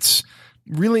be, it's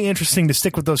really interesting to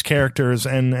stick with those characters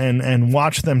and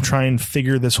watch them try and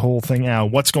figure this whole thing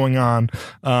out. What's going on,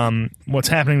 what's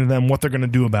happening to them, what they're going to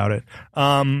do about it.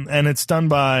 And it's done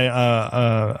by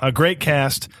a great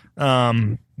cast.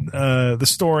 The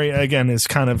story again is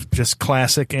kind of just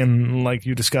classic, and like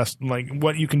you discussed, like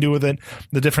what you can do with it,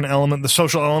 the different the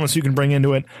social elements you can bring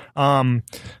into it. I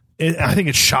think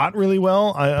it's shot really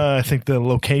well. I think the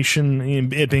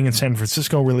location, it being in San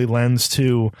Francisco, really lends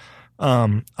to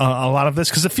a lot of this,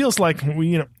 because it feels like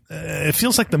it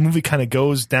feels like the movie kind of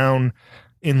goes down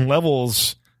in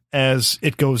levels as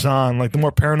it goes on. Like the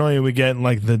more paranoia we get,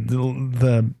 like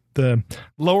the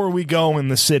lower we go in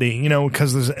the city,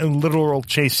 because there's literal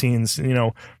chase scenes,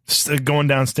 going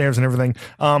downstairs and everything.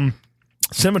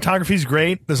 Cinematography is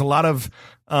great. There's a lot of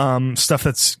stuff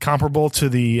that's comparable to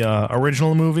the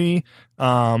original movie,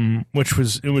 which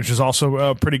was also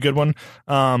a pretty good one.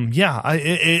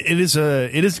 It is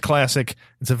a classic.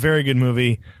 It's a very good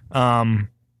movie. I'll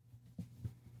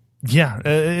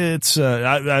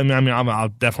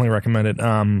definitely recommend it.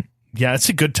 It's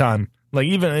a good time. Like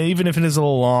even if it is a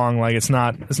little long, like it's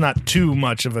not too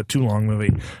much of a too long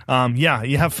movie.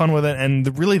 You have fun with it,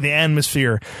 and really the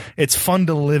atmosphere, it's fun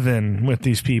to live in with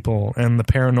these people and the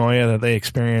paranoia that they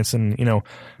experience, and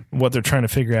what they're trying to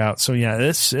figure out. So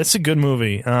it's a good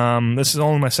movie. This is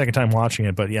only my second time watching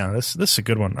it, but this is a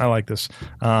good one. I like this.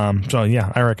 I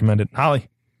recommend it. Holly,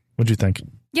 what'd you think?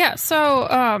 Yeah, so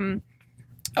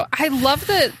I love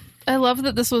that. I love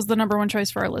that this was the number one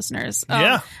choice for our listeners.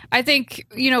 I think,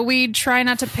 we try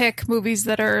not to pick movies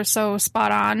that are so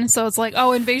spot on. So it's like,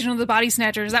 Invasion of the Body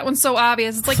Snatchers. That one's so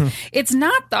obvious. It's like, it's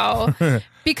not though.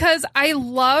 Because I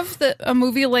love that a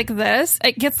movie like this,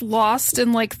 it gets lost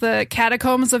in like the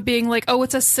catacombs of being like,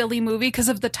 it's a silly movie because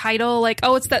of the title. Like,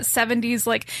 it's that 70s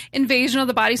like Invasion of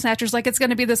the Body Snatchers. Like it's going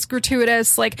to be this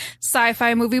gratuitous like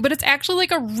sci-fi movie, but it's actually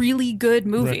like a really good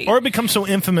movie. Right. Or it becomes so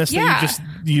infamous that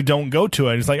you don't go to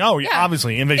it. It's like,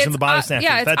 obviously Invasion of the Body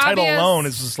Snatchers. That title alone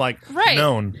is just like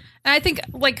known. And I think,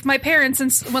 like, my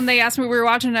parents, when they asked me what we were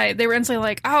watching tonight, they were instantly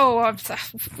like,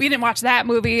 we didn't watch that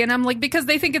movie. And I'm like, because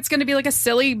they think it's going to be like a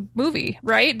silly movie,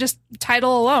 right? Just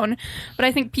title alone. But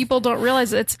I think people don't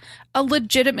realize it's a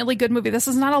legitimately good movie. This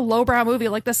is not a lowbrow movie.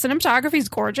 Like, the cinematography is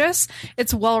gorgeous.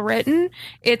 It's well written.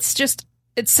 It's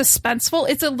suspenseful.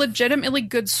 It's a legitimately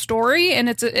good story, and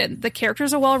the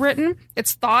characters are well written.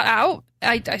 It's thought out.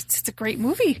 It's a great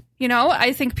movie.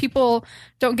 I think people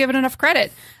don't give it enough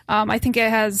credit. I think it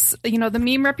has, the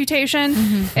meme reputation,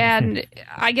 and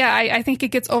I think it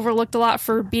gets overlooked a lot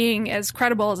for being as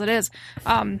credible as it is.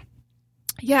 I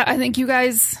think you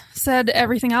guys said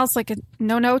everything else, like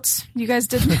no notes. You guys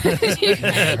did.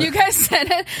 you guys said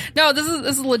it. No, this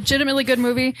is a legitimately good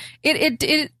movie.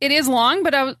 It is long,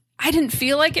 but I didn't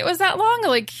feel like it was that long.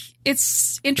 Like,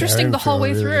 it's interesting the whole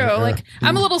way through. Like,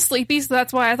 I'm a little sleepy, so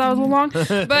that's why I thought it was long.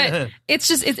 But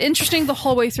it's interesting the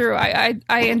whole way through. I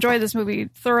enjoy this movie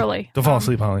thoroughly. Don't fall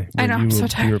asleep, Holly. I know, I'm so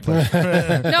tired. No,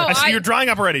 I see you're drying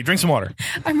up already. Drink some water.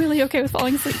 I'm really okay with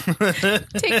falling asleep.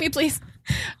 Take me, please.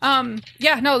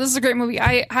 This is a great movie.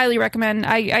 I highly recommend.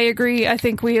 I agree. I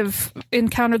think we have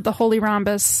encountered the holy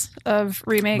rhombus of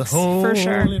remakes for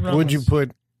sure. Would you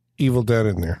put Evil Dead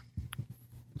in there?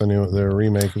 The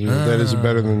remake of Evil Dead, is it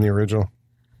better than the original?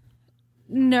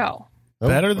 No.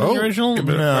 Better than the original?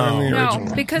 No,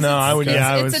 because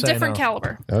it's a different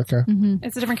caliber. Okay. Mm-hmm.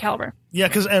 It's a different caliber.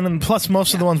 Yeah, and then plus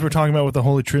most of the ones we're talking about with the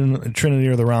Holy Trinity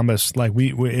or the Rhombus, like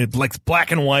it like black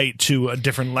and white to a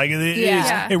different, like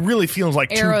it really feels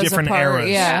like eras two different apart, eras.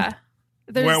 Yeah.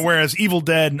 Whereas Evil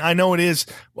Dead, I know it is,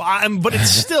 but it's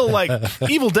still like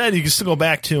Evil Dead you can still go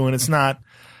back to, and it's not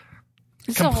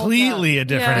completely a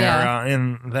different era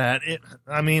in that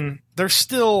there's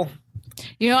still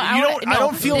I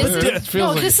don't feel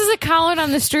this is a Colin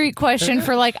on the street question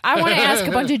for like I want to ask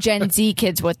a bunch of Gen Z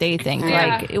kids what they think.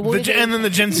 Yeah. And then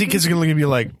the Gen Z kids are going to be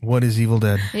like, what is Evil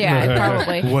Dead? Yeah,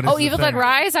 probably. Evil Dead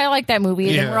Rise, I like that movie.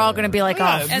 And then we're all going to be like,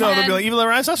 they'll be like, Evil Dead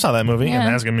Rise, I saw that movie. And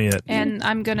that's going to be it. And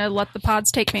I'm going to let the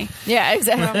pods take me. Yeah,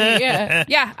 exactly.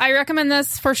 Yeah, I recommend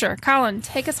this for sure. Colin,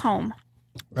 take us home.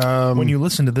 When you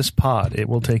listen to this pod, it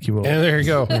will take you over. And there you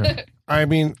go. I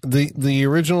mean, the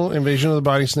original Invasion of the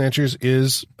Body Snatchers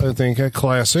is, I think, a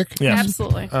classic. Yes.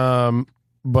 Absolutely.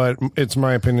 But it's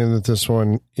my opinion that this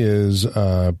one is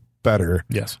better.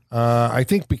 Yes. I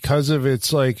think because of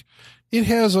it's like it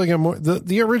has like a more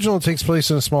the original takes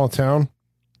place in a small town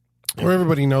where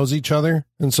everybody knows each other,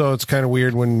 and so it's kind of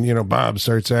weird when Bob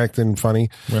starts acting funny.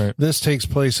 Right. This takes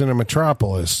place in a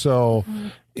metropolis, so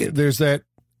there's that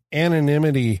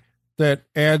anonymity that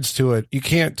adds to it. You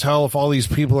can't tell if all these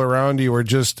people around you are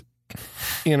just,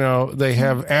 they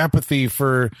have apathy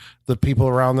for the people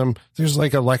around them. There's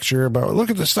like a lecture about, look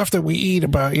at the stuff that we eat,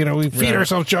 about, we feed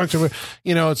ourselves junk.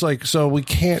 It's like, so we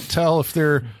can't tell if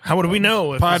they're, how would we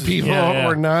know if pod people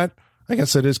or not? I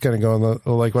guess it is kind of going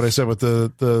like what I said with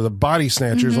the body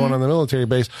snatchers one on the military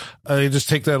base. I just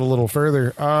take that a little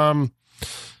further.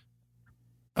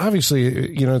 Obviously,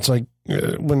 it's like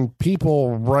when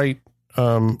people write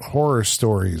horror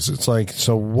stories, it's like,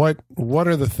 so what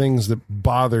are the things that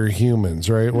bother humans,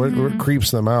 right? What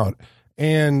creeps them out?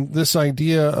 And this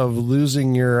idea of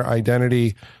losing your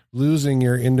identity, losing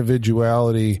your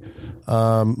individuality,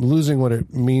 losing what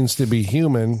it means to be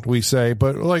human, we say,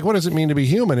 but like, what does it mean to be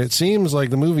human? It seems like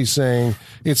the movie's saying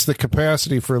it's the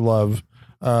capacity for love,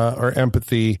 or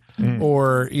empathy,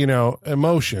 or,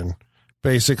 emotion,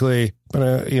 basically,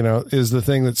 is the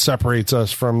thing that separates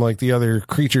us from like the other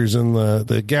creatures in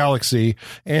the galaxy.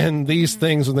 And these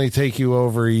things, when they take you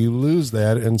over, you lose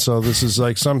that. And so this is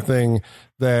like something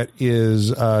that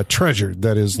is treasured,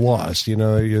 that is lost,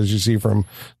 as you see from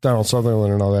Donald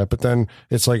Sutherland and all that. But then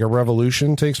it's like a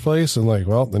revolution takes place, and like,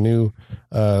 well, the new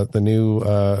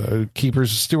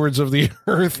keepers, stewards of the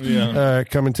earth,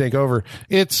 come and take over.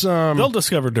 It's they'll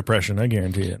discover depression, I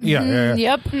guarantee it.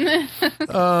 Yep.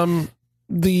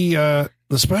 The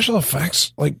special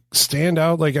effects like stand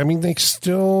out. Like, I mean, they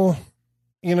still,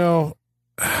 I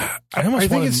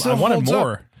wanted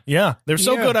more. Up. Yeah, they're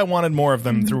so good. I wanted more of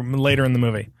them through later in the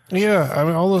movie. Yeah, I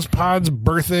mean, all those pods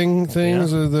birthing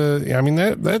things.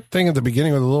 That thing at the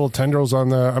beginning with the little tendrils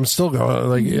on I'm still going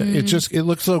like it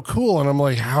looks so cool, and I'm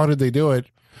like, how did they do it?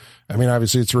 I mean,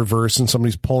 obviously it's reverse and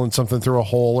somebody's pulling something through a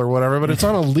hole or whatever, but it's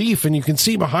on a leaf and you can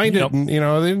see behind it, and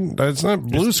it's not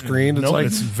blue screen. It's like,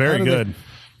 it's very good.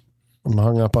 I'm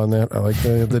hung up on that. I like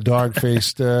the dog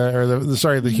faced or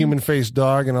the human faced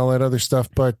dog and all that other stuff,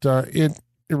 but it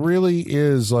really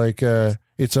is like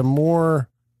it's a more,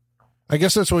 I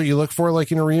guess that's what you look for,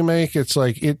 like in a remake. It's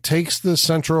like it takes the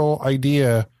central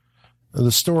idea of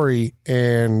the story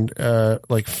and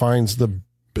like finds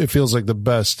it feels like the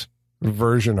best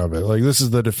version of it. Like, this is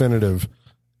the definitive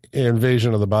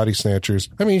Invasion of the Body Snatchers.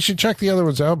 I mean, you should check the other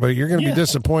ones out, but you're going to be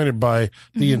disappointed by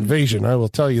the Invasion. I will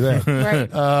tell you that.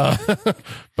 Right.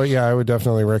 But yeah, I would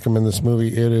definitely recommend this movie.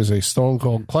 It is a stone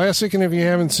cold classic, and if you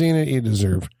haven't seen it, you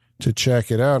deserve to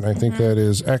check it out. And I think that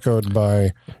is echoed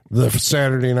by the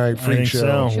Saturday Night Freak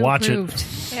Show. So. Watch it.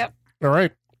 Yep. All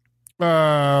right.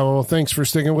 Well, thanks for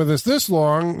sticking with us this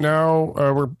long. Now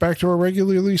we're back to our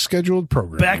regularly scheduled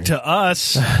program. Back to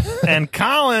us. And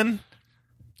Colin,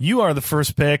 you are the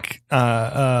first pick,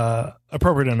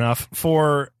 appropriate enough,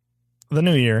 for the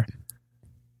new year.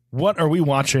 What are we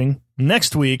watching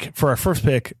next week for our first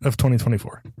pick of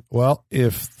 2024? Well,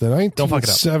 if the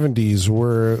 1970s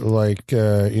were like,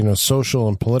 social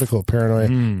and political paranoia,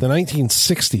 the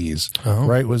 1960s,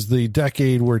 right, was the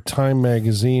decade where Time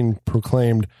magazine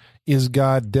proclaimed, "Is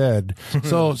God dead?"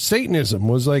 So Satanism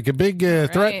was like a big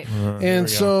threat. And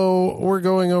so we're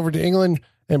going over to England.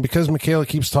 And because Michaela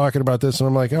keeps talking about this, and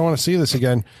I'm like, I want to see this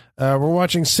again. We're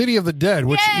watching City of the Dead,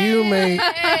 which you may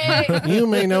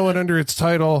know it under its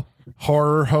title,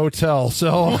 Horror Hotel.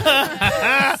 So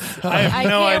I have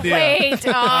no idea. Wait.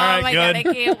 Oh my God, I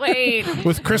can't wait.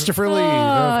 With Christopher Lee,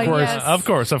 of course. Yes.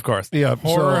 Of course. Yeah,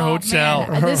 Horror Hotel.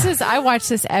 Man. I watch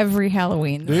this every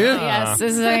Halloween. Yeah. Yes,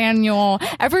 this is annual.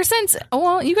 Ever since,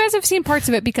 you guys have seen parts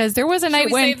of it because there was a night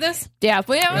when. Save this? Yeah.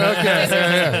 Okay.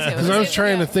 Because I was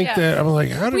trying to think that. I'm like,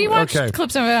 how do we watched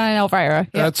clips of it on Elvira.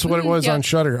 Yep. That's what it was on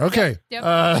Shudder. Okay.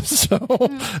 Yep.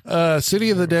 City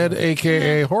of the Dead,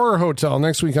 a.k.a. Horror Hotel,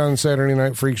 next week on Saturday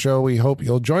Night Freak Show. We hope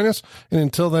you'll join us. And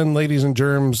until then, ladies and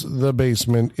germs, the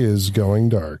basement is going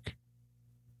dark.